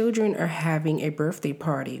 my children are having a birthday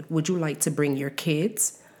party. Would you like to bring your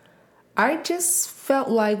kids?" I just felt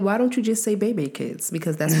like, why don't you just say baby kids?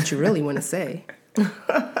 Because that's what you really want to say. All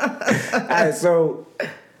right, so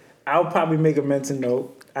I'll probably make a mental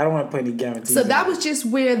note. I don't want to put any guarantees. So that was just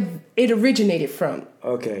where it originated from.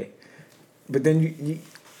 Okay. But then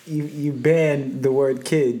you banned the word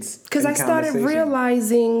kids. Because I started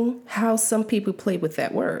realizing how some people play with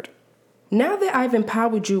that word. Now that I've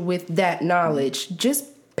empowered you with that knowledge, just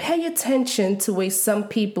pay attention to way some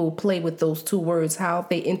people play with those two words, how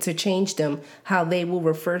they interchange them, how they will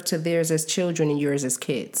refer to theirs as children and yours as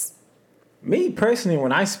kids. Me personally,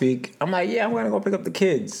 when I speak, I'm like, yeah, I'm going to go pick up the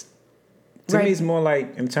kids. To me, it's more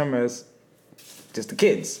like in terms of just the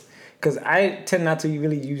kids. Because I tend not to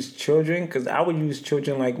really use children, because I would use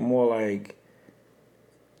children like more like,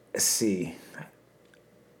 let's see,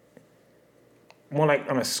 more like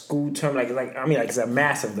on a school term, like it's a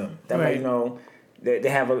mass of them. That right. They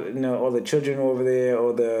have all the children over there,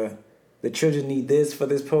 or the children need this for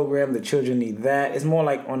this program, the children need that. It's more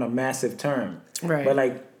like on a massive term. Right. But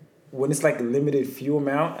like when it's like a limited few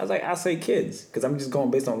amount, I was like, I'll say kids, because I'm just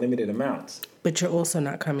going based on limited amounts. But you're also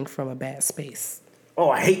not coming from a bad space.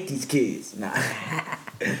 Oh, I hate these kids. Nah.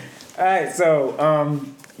 All right, so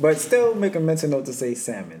but still make a mental note to say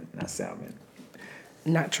salmon, not salmon.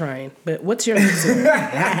 Not trying, but what's your answer?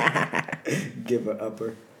 Give her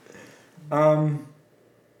upper.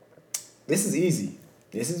 This is easy.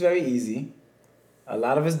 This is very easy. A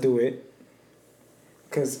lot of us do it.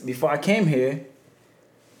 Because before I came here,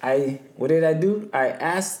 what did I do? I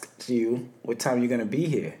asked you what time you're going to be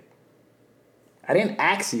here. I didn't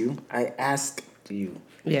ask you. I asked you.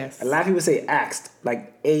 Yes. A lot of people say asked,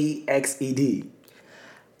 like AXED.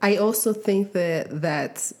 I also think that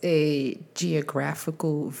that's a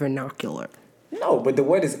geographical vernacular. No, but the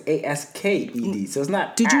word is ASKED, so it's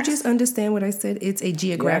not. Did you ask. just understand what I said? It's a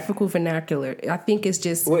geographical vernacular. I think it's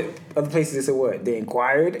just. What other places they say what? They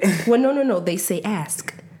inquired? Well, no. They say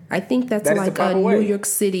ask. I think that's That is like the proper a way. New York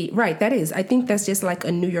City. Right, that is. I think that's just like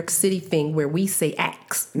a New York City thing where we say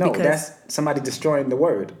ask. No, because, that's somebody destroying the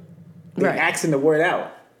word. They're Right. axing the word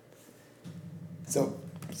out. So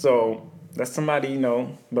that's somebody, you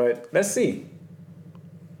know, but let's see.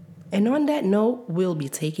 And on that note, we'll be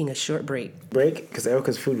taking a short break. Break? Because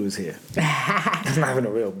Erica's food was here. It's not even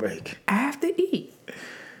a real break. I have to eat.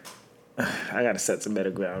 I got to set some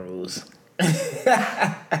better ground rules.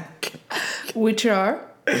 Which are?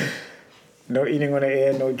 No eating on the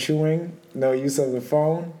air, no chewing, no use of the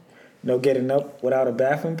phone, no getting up without a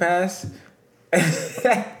bathroom pass.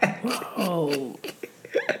 Oh,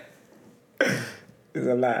 There's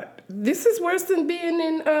a lot. this is worse than being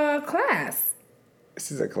in class.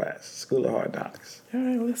 This is a class. School of Hard Knocks. All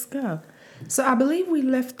right, let's go. So I believe we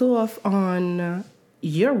left off on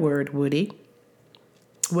your word, Woody.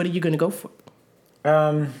 What are you going to go for?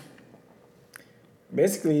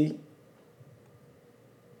 Basically,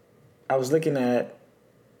 I was looking at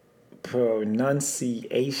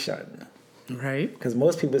pronunciation. Right. Because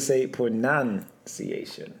most people say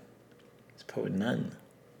pronunciation. It's Pronoun.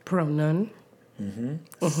 pronunciation.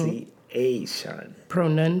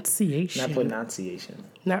 Pronunciation. Not pronunciation.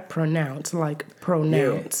 Not pronounce, like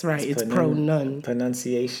pronounce, right? It's pronun.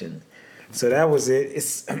 Pronunciation. So that was it.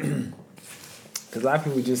 It's because a lot of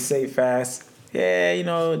people just say fast, yeah, you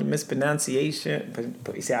know, the mispronunciation.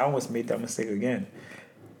 But you see, I almost made that mistake again.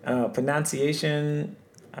 Pronunciation.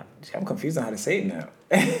 I'm confused on how to say it now.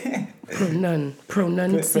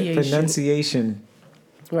 Pronunciation. Pronunciation.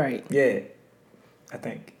 Right. Yeah, I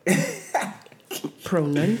think.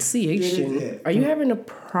 Pronunciation. Yeah. Are you having a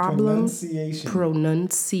problem Pronunciation.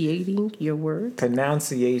 pronunciating your words?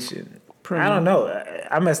 Pronunciation. I don't know.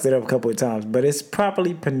 I messed it up a couple of times, but it's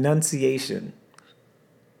properly pronunciation.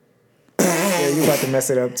 Yeah, you about to mess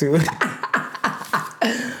it up too.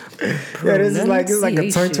 Yeah, this is like it's like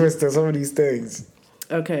a tongue twister. Some of these things.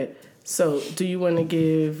 Okay, so do you want to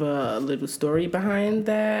give a little story behind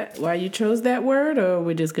that? Why you chose that word, or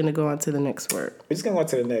we're just gonna go on to the next word? We're just gonna go on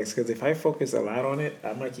to the next because if I focus a lot on it,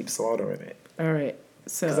 I might keep slaughtering it. All right.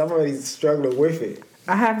 Because So I'm already struggling with it.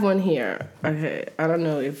 I have one here. Okay, I don't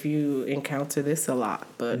know if you encounter this a lot,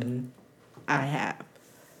 but I have.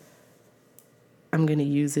 I'm gonna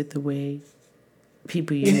use it the way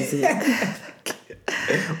people use it.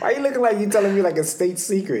 Why you looking like you telling me like a state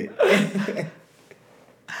secret?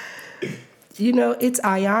 You know, it's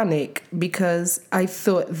ionic because I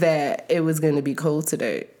thought that it was going to be cold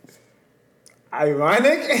today.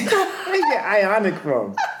 Ironic? Where you get ionic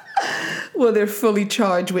from? Well, they're fully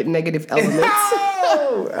charged with negative elements.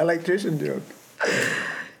 Oh, electrician joke.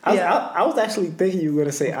 I was actually thinking you were going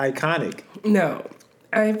to say iconic. No,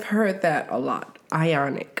 I've heard that a lot.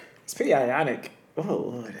 Ionic. It's pretty ionic.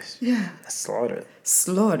 Oh, that's slaughter.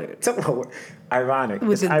 Slaughtered. Talk about ironic.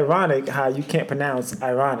 With It's ironic how you can't pronounce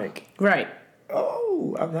ironic. Right.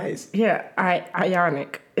 Oh, I'm nice. Yeah,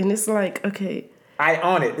 ionic. And it's like, okay, I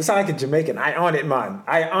on it. It sounds like a Jamaican. I on it, man.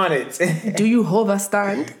 I on it. do you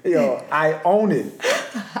overstand? Yo, I own it.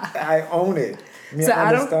 I own it. Me So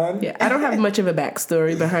understand? I don't have much of a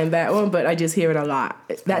backstory behind that one, but I just hear it a lot.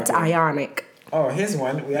 That's Okay. ionic. Oh, here's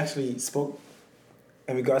one. We actually spoke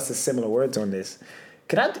in regards to similar words on this.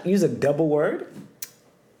 Can I use a double word?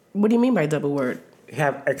 What do you mean by double word? You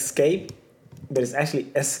have escape, but it's actually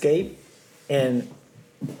escape, and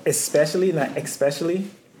especially, not especially.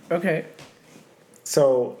 Okay.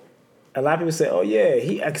 So a lot of people say, oh, yeah,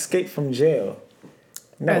 he escaped from jail.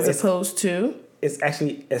 No, As opposed to? it's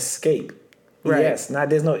actually escape. Right. Yes. Now,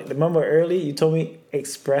 there's no, remember early you told me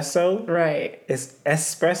espresso? Right. It's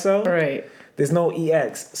espresso. Right. There's no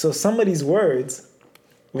EX. So some of these words,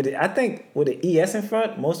 I think with the ES in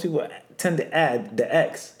front, most people tend to add the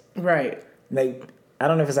X. Right. Like, I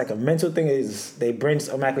don't know if it's like a mental thing, is they brains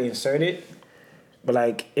automatically insert it, but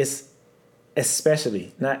like it's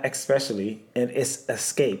especially, not especially, and it's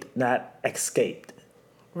escape, not escaped.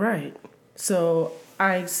 Right. So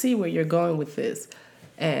I see where you're going with this.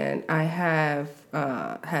 And I have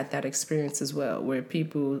had that experience as well, where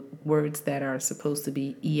words that are supposed to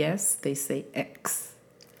be ES, they say X.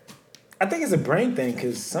 I think it's a brain thing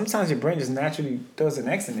because sometimes your brain just naturally throws an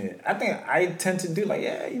X in it. I think I tend to do like,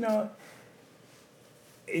 yeah, you know,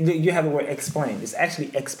 you have the word explain. It's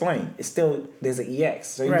actually explain. It's still, there's an EX.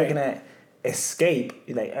 So you're looking at escape,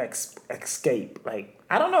 you're like escape. Like,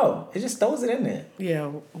 I don't know. It just throws it in there.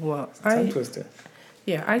 Yeah, well, Tongue twister.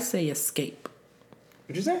 I say escape.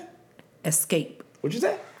 What'd you say? Escape. What'd you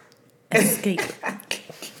say? Escape.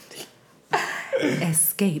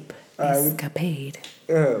 Escape. Escapade.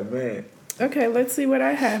 Oh, man. Okay, let's see what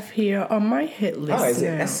I have here on my hit list. Oh, is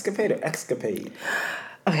it now. escapade or escapade?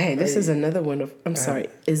 Okay, this is another one of. I'm sorry.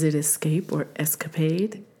 Is it escape or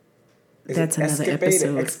escapade? That's another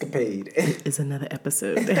episode. Or escapade? Is another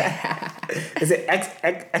episode. Is it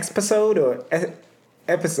episode or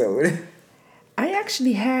episode? I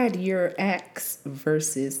actually had your ask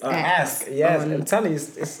versus ask. Yes, I'm telling you,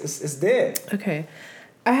 it's there. Okay,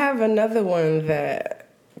 I have another one that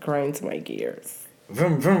grinds my gears.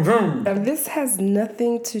 Vroom, vroom, vroom. This has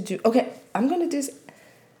nothing to do. Okay, I'm gonna just.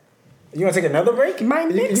 You want to take another break? My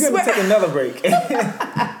next You're going to take another break.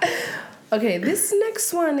 Okay, this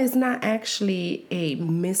next one is not actually a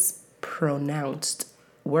mispronounced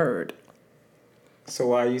word. So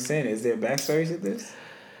why are you saying it? Is there a backstory to this?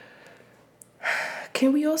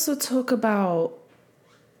 Can we also talk about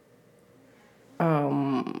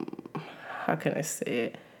how can I say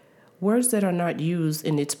it? Words that are not used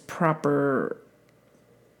in its proper.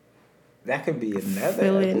 That could be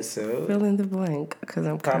another episode. Fill in the blank, because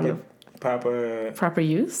I'm proper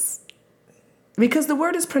use. Because the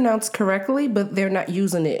word is pronounced correctly, but they're not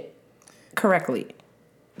using it correctly.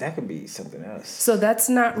 That could be something else. So that's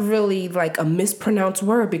not really like a mispronounced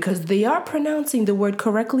word, because they are pronouncing the word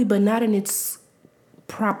correctly, but not in its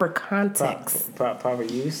proper context. Proper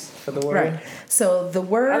use for the word. Right. So the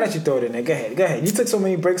word. I'll let you throw it in there. Go ahead. You took so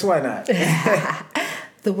many breaks. Why not?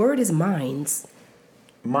 The word is minds.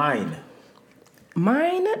 Mine.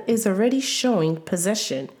 Mine is already showing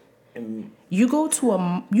possession. You go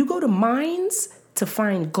to mines to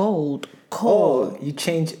find gold, coal. Oh, you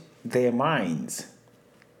change their minds.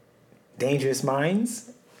 Dangerous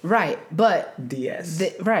minds? Right, but DS.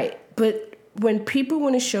 Right, but when people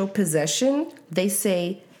want to show possession, they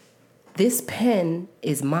say, "This pen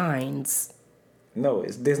is mine's." No,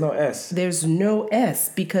 there's no S. There's no S,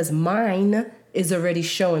 because mine is already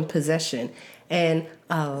showing possession. And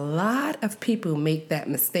a lot of people make that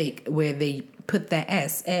mistake where they put that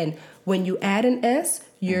S. And when you add an S,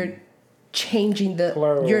 you're changing the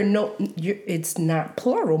plural. It's not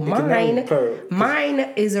plural. Mine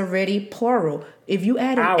is already plural. If you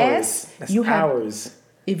add an S, you have ours.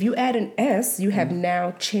 If you add an S, you have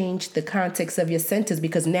now changed the context of your sentence,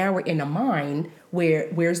 because now we're in a mine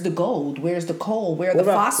where's the gold? Where's the coal? Where are the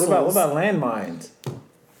fossils? What about landmines?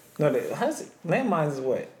 No, landmines is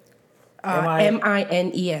what?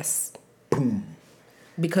 MINES. Boom.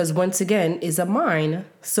 Because once again, is a mine.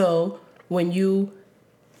 So when you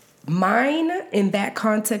mine in that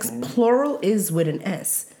context, plural is with an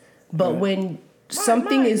S. But when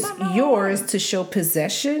something is yours to show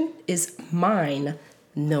possession, is mine,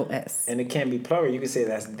 no S. And it can't be plural. You can say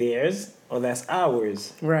that's theirs or that's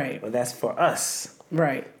ours. Right. Or that's for us.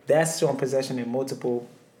 Right. That's showing possession in multiple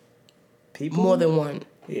people. More than one.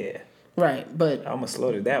 Yeah. Right, but I almost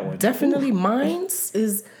loaded that one. Definitely mines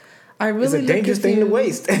is. I really. It's a dangerous thing to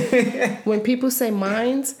waste. When people say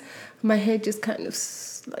mines, my head just kind of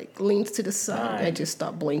like leans to the side. I just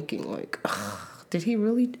start blinking. Like, did he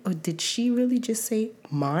really? Or did she really just say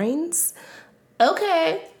mines?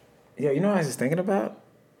 Okay. Yeah, you know what I was just thinking about?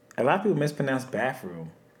 A lot of people mispronounce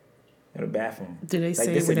bathroom. The bathroom. Do they like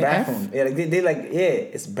say this with is an bathroom? F? Yeah,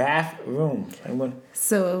 it's bathroom.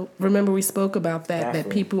 So remember we spoke about that bathroom.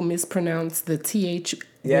 That people mispronounce the TH.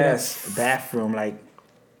 Yes, bathroom, like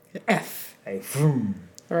F. Like vroom.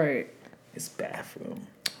 Right. It's bathroom.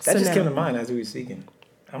 That just came to mind as we were speaking.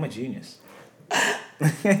 I'm a genius.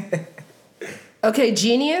 Okay,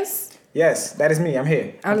 genius. Yes, that is me. I'm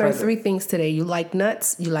here. I learned 3 things today. You like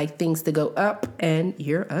nuts, you like things to go up, and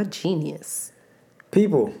you're a genius.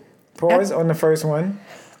 People, pause on the first one,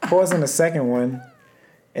 pause on the second one,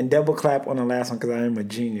 and double clap on the last one, because I am a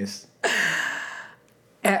genius.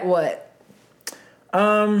 At what?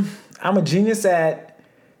 I'm a genius at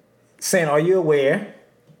saying, "Are you aware?"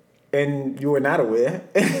 and you are not aware.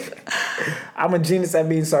 I'm a genius at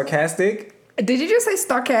being sarcastic. Did you just say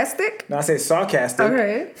sarcastic? No, I said sarcastic.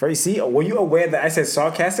 Okay. First, see, were you aware that I said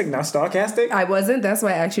sarcastic, not sarcastic? I wasn't. That's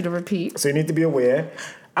why I asked you to repeat. So you need to be aware.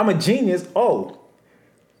 I'm a genius. Oh,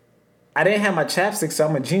 I didn't have my chapstick, so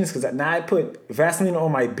I'm a genius because now I put Vaseline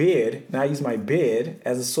on my beard. Now I use my beard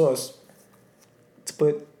as a source to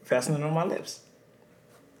put Vaseline on my lips.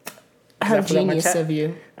 How genius of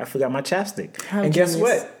you. I forgot my chapstick. How and genius. Guess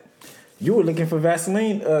what? You were looking for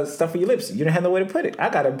Vaseline stuff for your lips. You didn't have nowhere to put it. I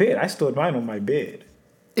got a bed. I stored mine on my bed.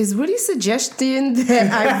 Is Woody suggesting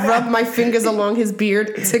that I rub my fingers along his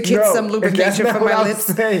beard to get some lubrication for my lips?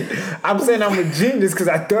 I'm saying I'm a genius because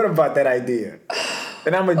I thought about that idea.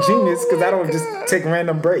 And I'm a genius because I don't just take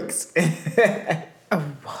random breaks.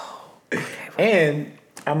 And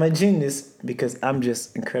I'm a genius because I'm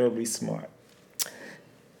just incredibly smart.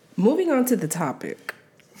 Moving on to the topic.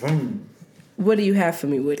 What do you have for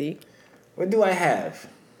me, Woody? What do I have?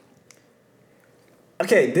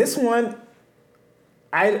 Okay, this one.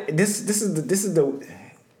 This is the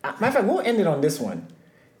matter of fact, we'll end it on this one.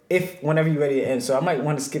 If whenever you're ready to end, so I might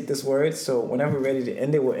want to skip this word. So whenever we're ready to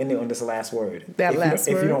end it, we'll end it on this last word. If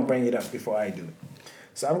you don't bring it up before I do.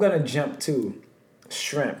 So I'm gonna jump to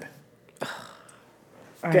shrimp. Go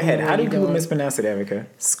ahead. How do people mispronounce it, Erica?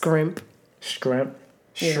 Scrimp. Shrimp.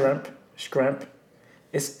 Shrimp. Shrimp.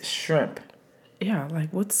 It's shrimp. Yeah, like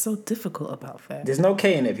what's so difficult about that? There's no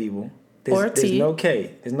K in it, people. There's no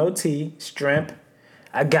K. There's no T. Shrimp.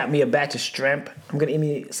 I got me a batch of shrimp. I'm gonna eat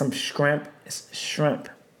me some shrimp. It's shrimp.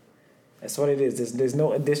 That's what it is. There's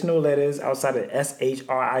no additional letters outside of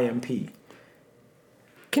SHRIMP.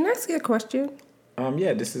 Can I ask you a question?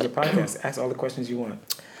 Yeah, this is a podcast. Ask all the questions you want.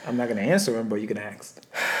 I'm not gonna answer them, but you can ask.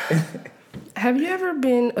 Have you ever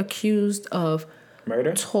been accused of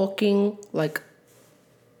murder? Talking like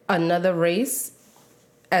another race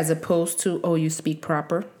as opposed to, oh, you speak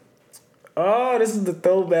proper? Oh, this is the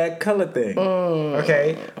throwback color thing.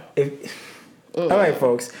 Okay. All right,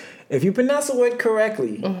 folks. If you pronounce the word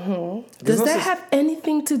correctly, does that have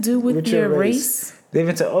anything to do with your race? They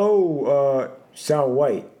even say, sound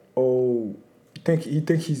white. Oh, you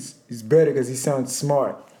think he's better because he sounds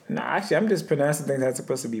smart. No, actually, I'm just pronouncing things that's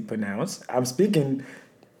supposed to be pronounced. I'm speaking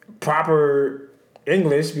proper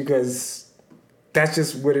English because that's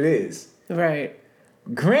just what it is. Right.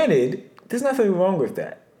 Granted, there's nothing wrong with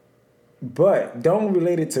that. But don't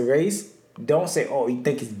relate it to race. Don't say, oh, you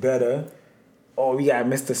think he's better. Oh, we got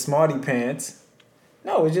Mr. Smarty Pants.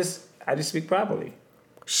 No, I just speak properly.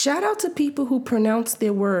 Shout out to people who pronounce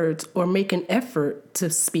their words or make an effort to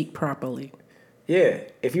speak properly. Yeah,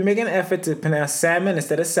 if you make an effort to pronounce salmon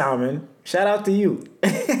instead of salmon, shout out to you.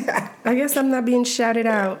 I guess I'm not being shouted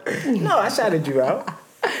out. No, I shouted you out.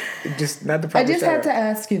 Just not the proper I just had shout to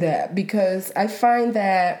ask you that because I find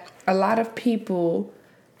that a lot of people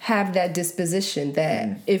have that disposition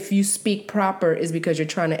that if you speak proper is because you're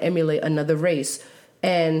trying to emulate another race.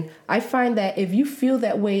 And I find that if you feel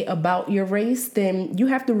that way about your race, then you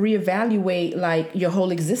have to reevaluate like your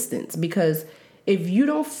whole existence, because if you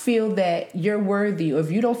don't feel that you're worthy, or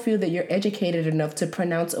if you don't feel that you're educated enough to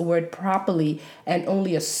pronounce a word properly and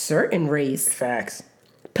only a certain race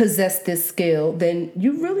possess this skill, then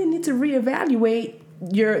you really need to reevaluate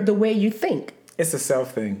the way you think. It's a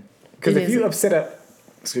self thing. Because if you're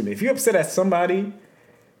upset at somebody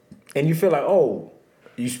and you feel like, oh,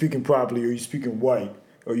 you speaking properly, or you speaking white,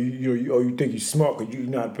 or you think you're smart because you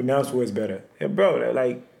know how to pronounce words better. Yeah, bro,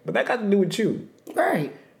 but that got to do with you.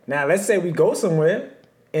 Right. Now, let's say we go somewhere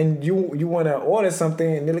and you want to order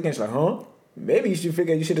something and they're looking at you like, huh? Maybe you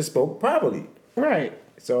should have spoke properly. Right.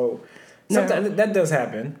 So sometimes that does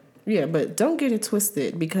happen. Yeah, but don't get it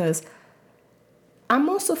twisted, because I'm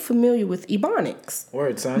also familiar with Ebonics.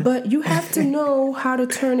 Word, son. But you have to know how to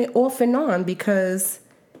turn it off and on, because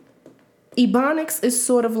Ebonics is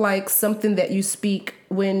sort of like something that you speak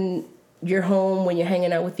when you're home, when you're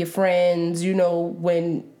hanging out with your friends,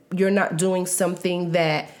 when you're not doing something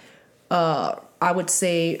that I would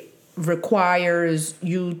say requires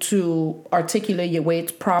you to articulate your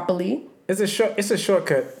words properly. It's a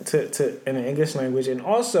shortcut to in the English language, and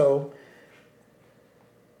also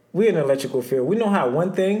we're in the electrical field. We know how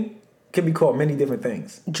one thing can be called many different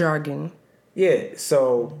things. Jargon. Yeah,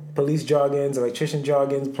 so police jargons, electrician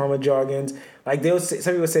jargons, plumber jargons. Like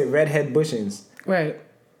some people say redhead bushings. Right.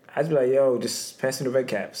 I'd be like, yo, just pass me the red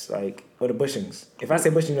caps, or the bushings. If I say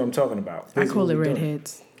bushing, you know what I'm talking about. I call it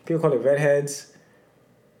redheads. People call it redheads.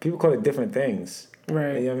 People call it different things.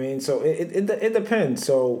 Right. You know what I mean? So it depends.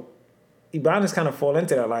 So Ebonics kind of fall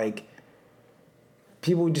into that. Like,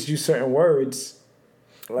 people just use certain words.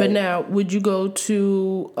 But now, would you go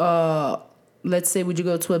to, let's say,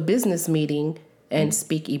 a business meeting and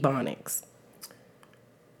speak Ebonics?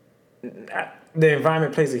 The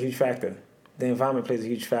environment plays a huge factor.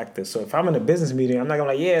 So if I'm in a business meeting, I'm not going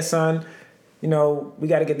to be like, yeah, son, we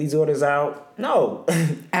got to get these orders out. No.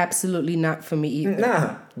 Absolutely not for me either.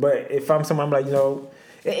 Nah. But if I'm somewhere, I'm like,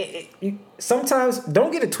 sometimes,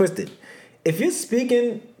 don't get it twisted. If you're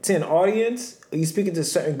speaking to an audience, or you're speaking to a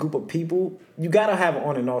certain group of people, you got to have an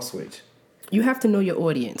on and off switch. You have to know your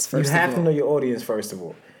audience first of all. You have to know your audience first of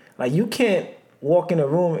all. Like, you can't walk in a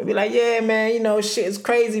room and be like, yeah, man, shit is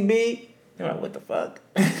crazy, B. You're like, what the fuck?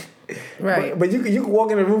 Right. But you can walk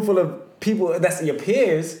in a room full of people that's your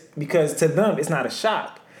peers, because to them it's not a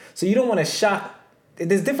shock. So you don't want to shock.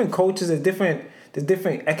 There's different cultures, there's different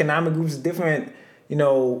economic groups, different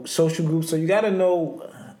social groups. So you got to know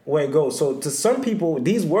where it goes. So to some people,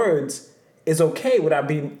 these words is okay without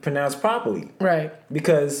being pronounced properly. Right.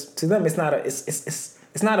 Because to them, it's not a.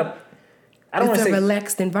 It's not a. I don't want to say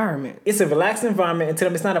relaxed environment. It's a relaxed environment, and to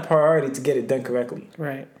them, it's not a priority to get it done correctly.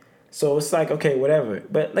 Right. So it's like, okay, whatever.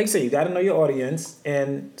 But like you say, you got to know your audience,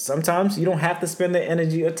 and sometimes you don't have to spend the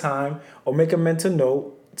energy or time or make a mental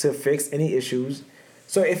note to fix any issues.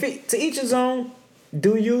 So to each his own,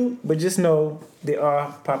 do you? But just know there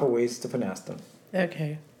are proper ways to pronounce them.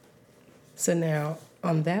 Okay. So now,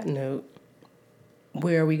 on that note,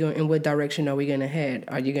 where are we going? In what direction are we going to head?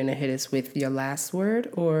 Are you going to hit us with your last word,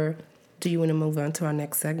 or do you want to move on to our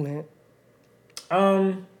next segment?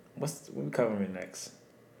 What we covering next?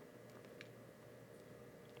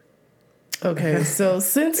 Okay, so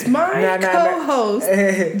since my co-host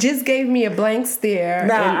just gave me a blank stare.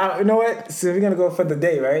 You know what? So we're gonna go for the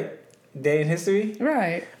day, right? Day in history.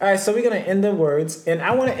 Right. All right. So we're gonna end the words, and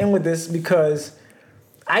I want to end with this because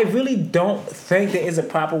I really don't think there is a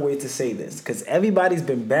proper way to say this because everybody's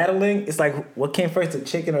been battling. It's like what came first, the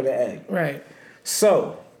chicken or the egg? Right.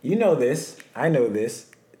 So you know this. I know this.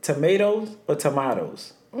 Tomatoes or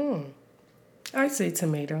tomatoes? I say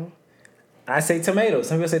tomato. I say tomatoes.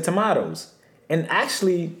 Some people say tomatoes. And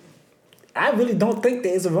actually, I really don't think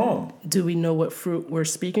there is a wrong. Do we know what fruit we're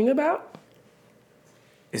speaking about?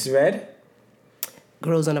 It's red.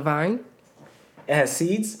 Grows on a vine. It has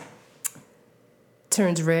seeds.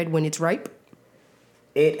 Turns red when it's ripe.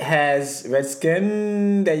 It has red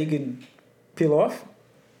skin that you could peel off.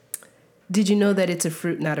 Did you know that it's a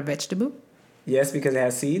fruit, not a vegetable? Yes, because it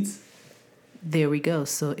has seeds. There we go.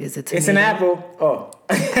 So is it tomato? It's an apple. Oh.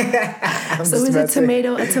 So is a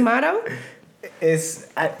tomato a tomato?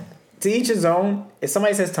 To each his own. If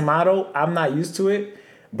somebody says tomato, I'm not used to it.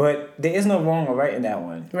 But there is no wrong or right in that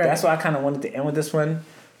one. Right. That's why I kind of wanted to end with this one.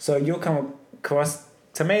 So you'll come across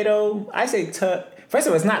tomato. I say first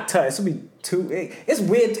of all, it's not It should be two. It's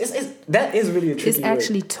weird. That is really a tricky word. It's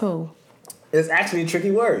actually toe. It's actually a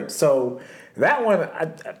tricky word. So that one,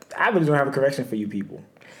 I really don't have a correction for you people.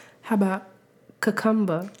 How about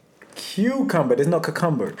cucumber? Cucumber. There's no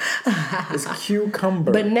cucumber. It's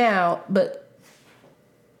cucumber. But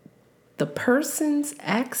the person's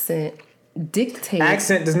accent dictates.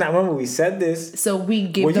 Accent does not. Remember, we said this. So we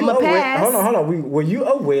give them a pass. Hold on. Were you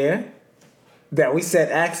aware that we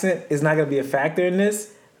said accent is not going to be a factor in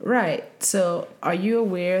this? Right. So are you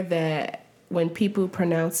aware that when people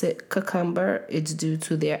pronounce it cucumber, it's due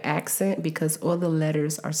to their accent because all the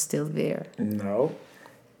letters are still there? No.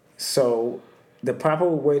 So the proper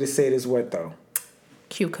way to say it is what, though?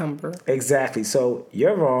 Cucumber. Exactly. So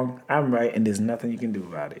you're wrong, I'm right, and there's nothing you can do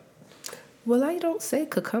about it. Well, I don't say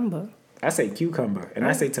cucumber. I say cucumber, and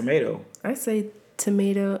I say tomato. I say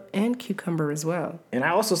tomato and cucumber as well. And I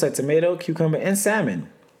also say tomato, cucumber, and salmon.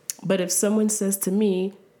 But if someone says to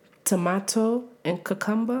me, tomato and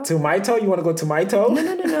cucumber. Tomato? You want to go tomato?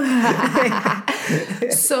 No.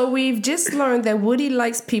 So we've just learned that Woody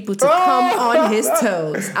likes people to come on his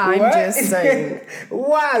toes. I'm just saying.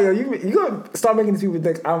 Wow, you gonna start making these people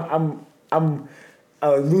think I'm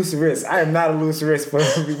a loose wrist. I am not a loose wrist for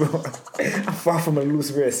people. I'm far from a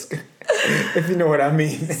loose wrist, if you know what I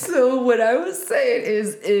mean. So what I was saying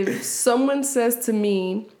is, if someone says to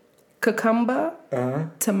me, cucumber,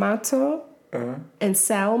 tomato, and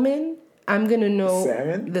salmon, I'm gonna know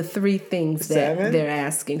the three things that they're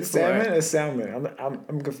asking for. Salmon or salmon?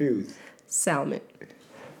 I'm confused. Salmon.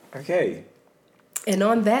 Okay. And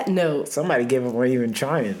on that note, somebody gave up on even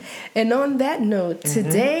trying. And on that note,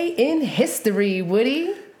 today in history, Woody.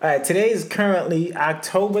 All right, today is currently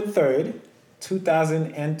October 3rd,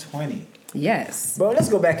 2020. Yes. But let's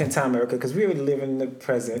go back in time, Erica, because we already live in the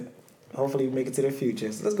present. Hopefully we make it to the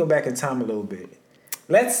future. So let's go back in time a little bit.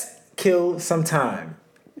 Let's kill some time.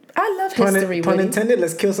 I love history, Woody. Pun intended,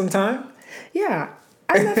 let's kill some time? Yeah.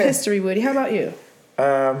 I love history, Woody. How about you?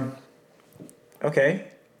 Okay.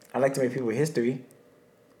 I like to make people with history.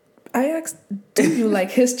 I asked, do you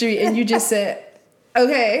like history? And you just said,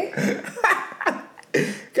 okay.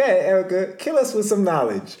 Go ahead, Erica. Kill us with some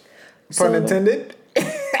knowledge. Pun intended.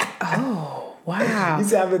 Oh, wow. You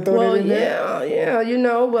said I've been throwing it in there?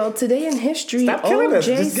 Yeah. Today in history, stop killing us.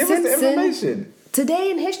 Just give us the information. Today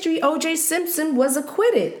in history, O.J. Simpson was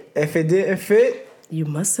acquitted. If it didn't fit, you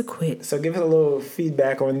must acquit. So give us a little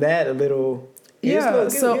feedback on that, a little... Yeah,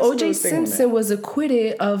 so O.J. Simpson was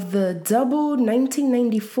acquitted of the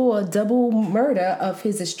 1994 double murder of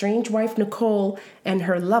his estranged wife, Nicole, and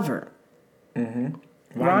her lover.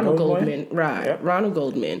 Ronald Goldman. Right, yep. Ronald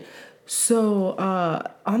Goldman. So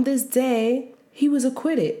on this day, he was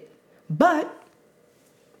acquitted. But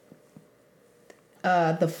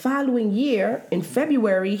The following year, in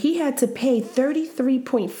February, he had to pay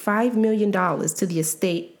 $33.5 million to the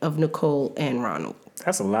estate of Nicole and Ronald.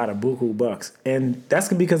 That's a lot of buku bucks. And that's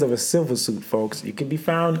because of a civil suit, folks. You can be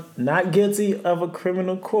found not guilty of a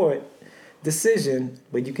criminal court decision,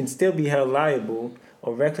 but you can still be held liable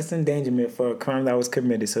or reckless endangerment for a crime that was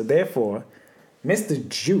committed. So therefore, Mr.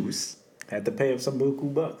 Juice had to pay up some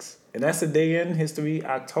buku bucks. And that's a day in history,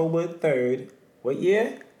 October 3rd. What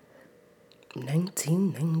year?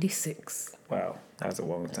 1996. Wow, that was a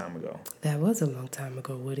long time ago. That was a long time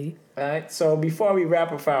ago, Woody. All right, so before we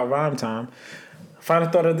wrap up our rhyme time, final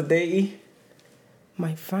thought of the day, E?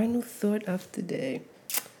 My final thought of the day.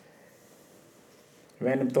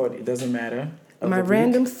 Random thought, it doesn't matter. My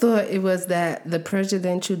random thought, it was that the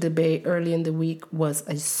presidential debate early in the week was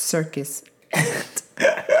a circus act.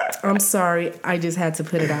 I'm sorry, I just had to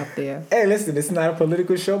put it out there. Hey, listen, it's not a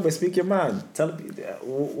political show, but speak your mind. Tell people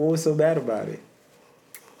what was so bad about it.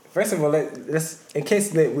 First of all, let's in case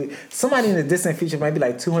that somebody in the distant future might be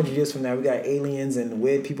like 200 years from now, we got aliens and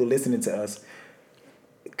weird people listening to us.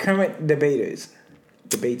 Current debaters.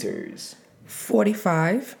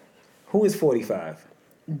 45. Who is 45?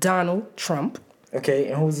 Donald Trump. Okay,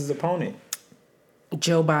 and who's his opponent?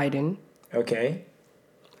 Joe Biden. Okay.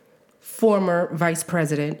 Former vice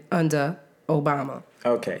president under Obama.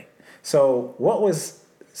 Okay. So what was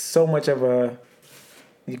so much of a,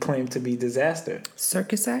 you claim to be disaster?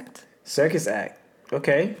 Circus act? Circus act.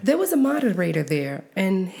 Okay. There was a moderator there,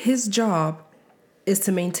 and his job is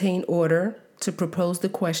to maintain order, to propose the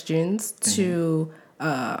questions, to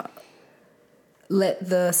let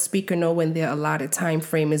the speaker know when their allotted time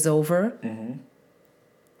frame is over.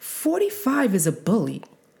 45 is a bully.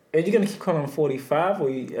 Are you going to keep calling him 45, or are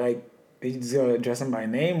you just going to address him by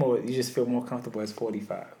name, or you just feel more comfortable as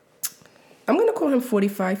 45? I'm going to call him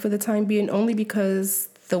 45 for the time being, only because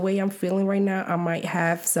the way I'm feeling right now, I might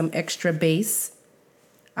have some extra bass.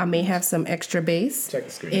 I may have some extra bass Check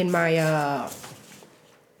the screen. in my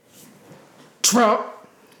Trump.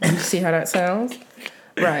 You see how that sounds?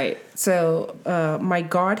 Right. So my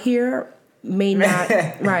guard here may not,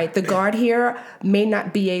 the guard here may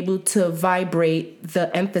not be able to vibrate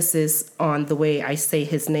the emphasis on the way I say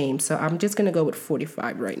his name. So I'm just going to go with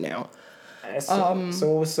 45 right now. So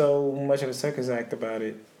what was so much of a circus act about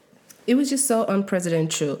it? It was just so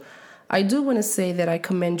unpresidential. I do want to say that I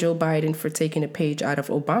commend Joe Biden for taking a page out of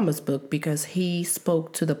Obama's book, because he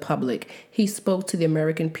spoke to the public. He spoke to the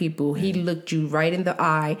American people. He looked you right in the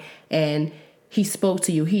eye and he spoke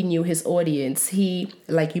to you. He knew his audience. He,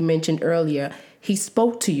 like you mentioned earlier, he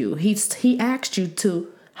spoke to you. He asked you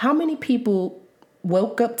to, how many people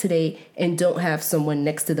woke up today and don't have someone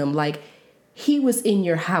next to them? Like, he was in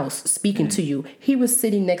your house speaking to you. He was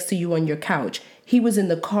sitting next to you on your couch. He was in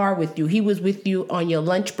the car with you. He was with you on your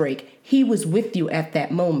lunch break. He was with you at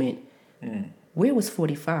that moment. Where was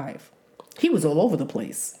 45? He was all over the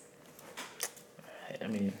place. I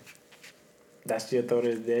mean, that's your thought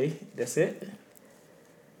of the day? That's it?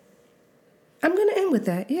 I'm going to end with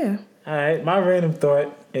that, yeah. All right, my random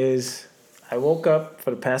thought is I woke up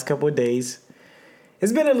for the past couple of days.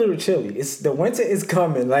 It's been a little chilly. The winter is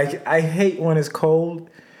coming. Like, I hate when it's cold.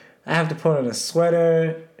 I have to put on a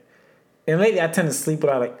sweater. And lately, I tend to sleep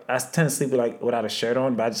without a shirt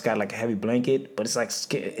on, but I just got like a heavy blanket. But it's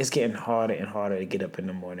getting harder and harder to get up in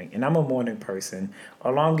the morning. And I'm a morning person.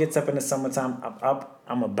 Alarm gets up in the summertime. I'm up,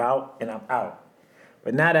 I'm about, and I'm out.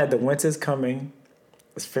 But now that the winter's coming,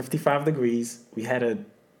 it's 55 degrees.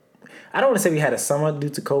 I don't want to say we had a summer due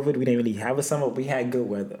to COVID. We didn't really have a summer, but we had good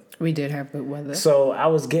weather. We did have good weather. So I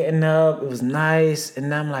was getting up. It was nice. And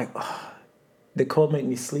now I'm like, the cold make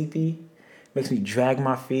me sleepy. Makes me drag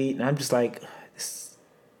my feet. And I'm just like, this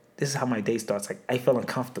is how my day starts. Like, I feel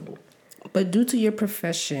uncomfortable. But due to your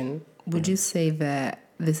profession, would you say that,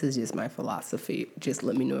 this is just my philosophy, just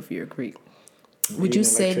let me know if you agree. Would you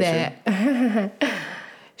say that,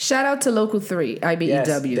 shout out to Local 3, IBEW. Yes,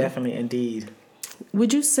 definitely, indeed.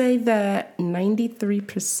 Would you say that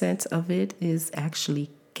 93% of it is actually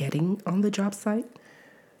getting on the job site?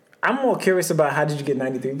 I'm more curious about how did you get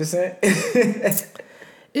 93%?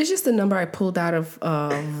 It's just a number I pulled out of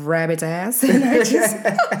Rabbit's ass. And I just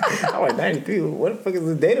I'm like, 93? What the fuck is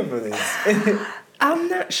the data for this? I'm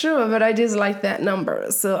not sure, but I just like that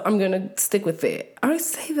number. So I'm going to stick with it. I would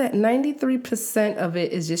say that 93% of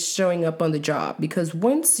it is just showing up on the job. Because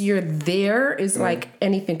once you're there, it's like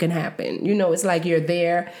anything can happen. You know, it's like you're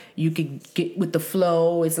there. You could get with the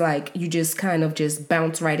flow. It's like you just kind of just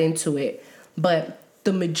bounce right into it. But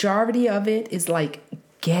the majority of it is like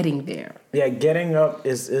getting there. Yeah, getting up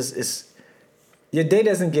is your day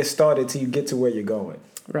doesn't get started till you get to where you're going.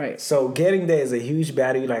 Right. So getting there is a huge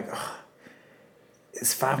battle. You're like,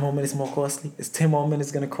 it's 5 more minutes more costly. It's 10 more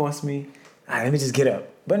minutes gonna cost me. All right, let me just get up.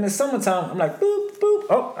 But in the summertime, I'm like, boop, boop.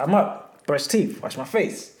 Oh, I'm up. Brush teeth, wash my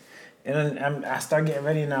face. And then I start getting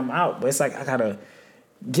ready and I'm out. But it's like I gotta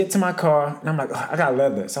get to my car and I'm like, oh, I got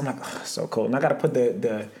leather. So I'm like, oh, so cold. And I gotta put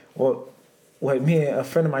what me and a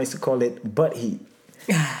friend of mine used to call it butt heat.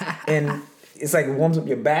 And it's like it warms up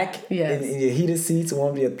your back yes. and your heated seats,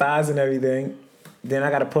 warms your thighs and everything. Then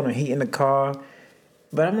I got to put on heat in the car.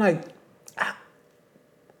 But I'm like,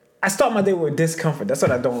 I start my day with discomfort. That's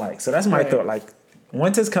what I don't like. So that's my thought. Like,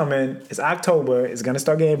 winter's coming. It's October. It's going to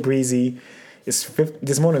start getting breezy.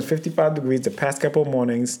 This morning is 55 degrees. The past couple of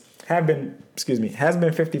mornings has been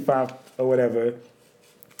 55 or whatever.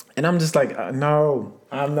 And I'm just like, no,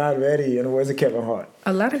 I'm not ready. In the words of Kevin Hart.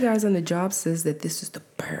 A lot of guys on the job says that this is the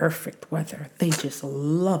perfect weather. They just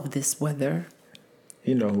love this weather.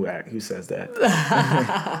 You know who says that.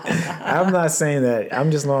 I'm not saying that. I'm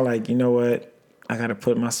just not like, you know what? I got to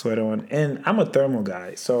put my sweater on. And I'm a thermal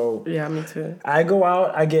guy. So yeah, me too. I go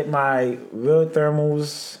out. I get my real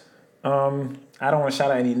thermals. I don't want to shout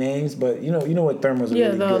out any names, but you know what thermals are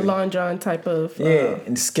really the good. Long John type of.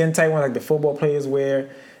 And skin tight one like the football players wear.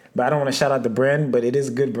 But I don't want to shout out the brand, but it is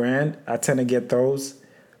a good brand. I tend to get those.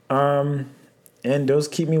 And those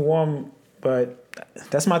keep me warm. But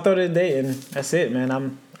that's my thought of the day, and that's it,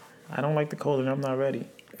 man. I don't like the cold, and I'm not ready.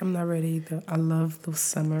 I'm not ready either. I love the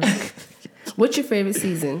summer. What's your favorite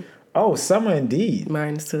season? Oh, summer indeed.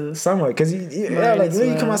 Mine too. Summer, because you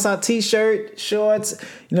come outside, t-shirt, shorts,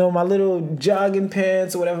 my little jogging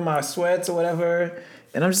pants or whatever, my sweats or whatever,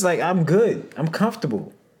 and I'm just like, I'm good. I'm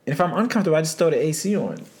comfortable. And if I'm uncomfortable, I just throw the AC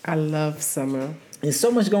on. I love summer. There's so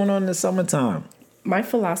much going on in the summertime. My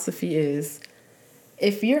philosophy is,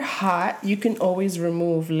 if you're hot, you can always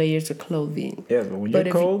remove layers of clothing. Yeah, but when you're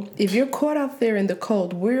cold? If you're caught out there in the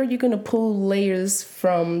cold, where are you going to pull layers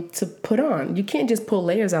from to put on? You can't just pull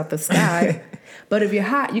layers out the sky. But if you're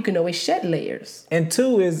hot, you can always shed layers. And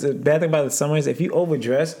two is, the bad thing about the summer is if you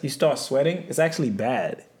overdress, you start sweating, it's actually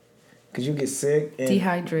bad. Because you get sick. And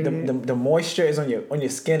dehydrated. The moisture is on your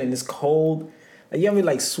skin and it's cold. Like, you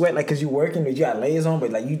ever sweat because you working, but you got layers on,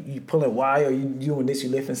 but you pulling wire, you doing this, you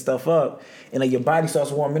lifting stuff up, and your body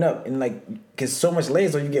starts warming up, and because so much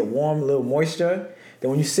layers on, you get warm, a little moisture. Then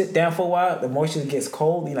when you sit down for a while, the moisture gets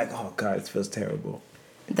cold, and you're like, oh God, it feels terrible.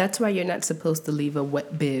 That's why you're not supposed to leave a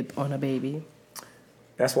wet bib on a baby.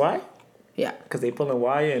 That's why? Yeah. Because they pulling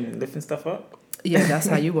wire and lifting stuff up? Yeah, that's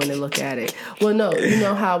how you want to look at it. Well, no, you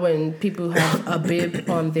know how when people have a bib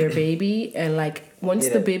on their baby and once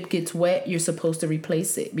the bib gets wet, you're supposed to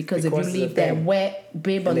replace it because if you leave that wet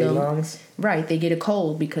bib on them, lungs. Right, they get a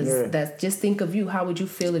cold because just think of you. How would you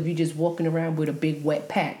feel if you just walking around with a big wet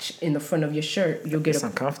patch in the front of your shirt? It's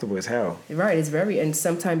uncomfortable as hell. Right, it's and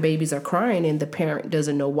sometimes babies are crying and the parent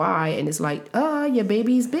doesn't know why, and it's like, your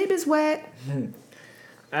baby's bib is wet. All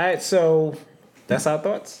right, so that's our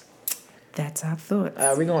thoughts. That's our thoughts.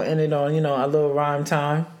 We're going to end it on, a little rhyme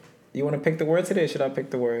time. You want to pick the word today or should I pick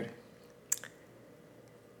the word?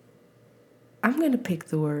 I'm going to pick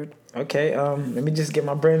the word. Okay, let me just get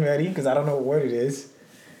my brain ready because I don't know what word it is.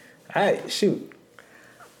 All right, shoot.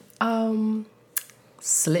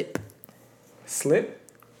 Slip. Slip?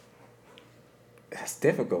 That's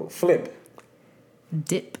difficult. Flip.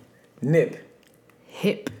 Dip. Nip.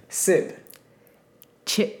 Hip. Sip.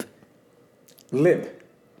 Chip. Lip.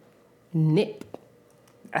 Nip.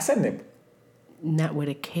 I said nip. Not with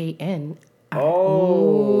a K-N.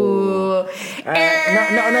 Oh. No.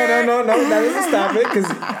 That doesn't stop it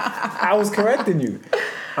because I was correcting you.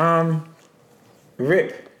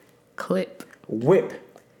 Rip. Clip. Whip.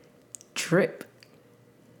 Trip.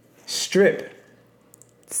 Strip.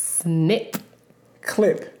 Snip.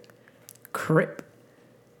 Clip. Crip.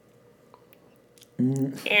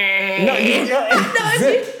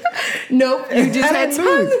 Nope, you just had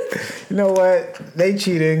to. You know what? They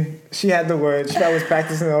cheating. She had the word. She was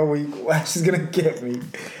practicing all week. She's gonna get me.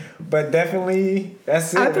 But definitely,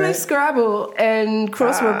 that's it. I play Scrabble and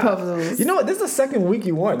crossword puzzles. You know what? This is the second week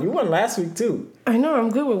you won. You won last week too. I know.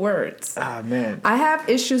 I'm good with words. Man. I have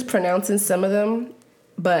issues pronouncing some of them,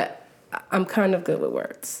 but I'm kind of good with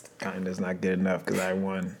words. Kind is not good enough because I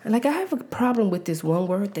won. I have a problem with this one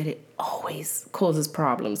word that it always causes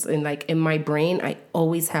problems. And in my brain, I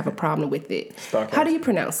always have a problem with it. Starcast. How do you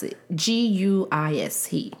pronounce it?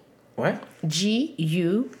 G-U-I-S-E. What?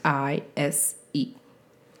 G-U-I-S-E.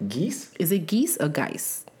 Geese? Is it geese or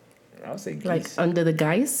geese? I would say geese. Under the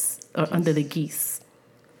geese or under the geese?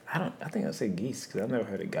 I think I'd say geese because I've never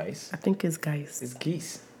heard of geese. I think it's geese. It's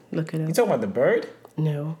geese. Look it up. You talking about the bird?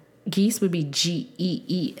 No. Geese would be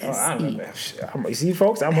Oh, I Geese. remember. You see,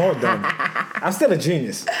 folks, I'm all done. I'm still a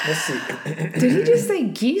genius. Let's see. Did he just say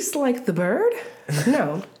geese like the bird?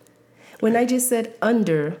 No. When I just said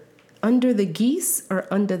under the geese or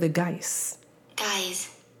under the geese?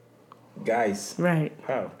 Guys. Right.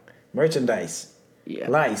 Oh, merchandise. Yeah.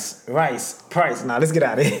 Lice, rice, price. Now let's get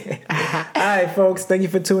out of here. All right, folks. Thank you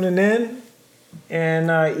for tuning in.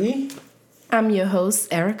 And E. I'm your host,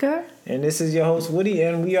 Erica. And this is your host, Woody.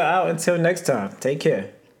 And we are out until next time. Take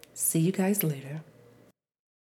care. See you guys later.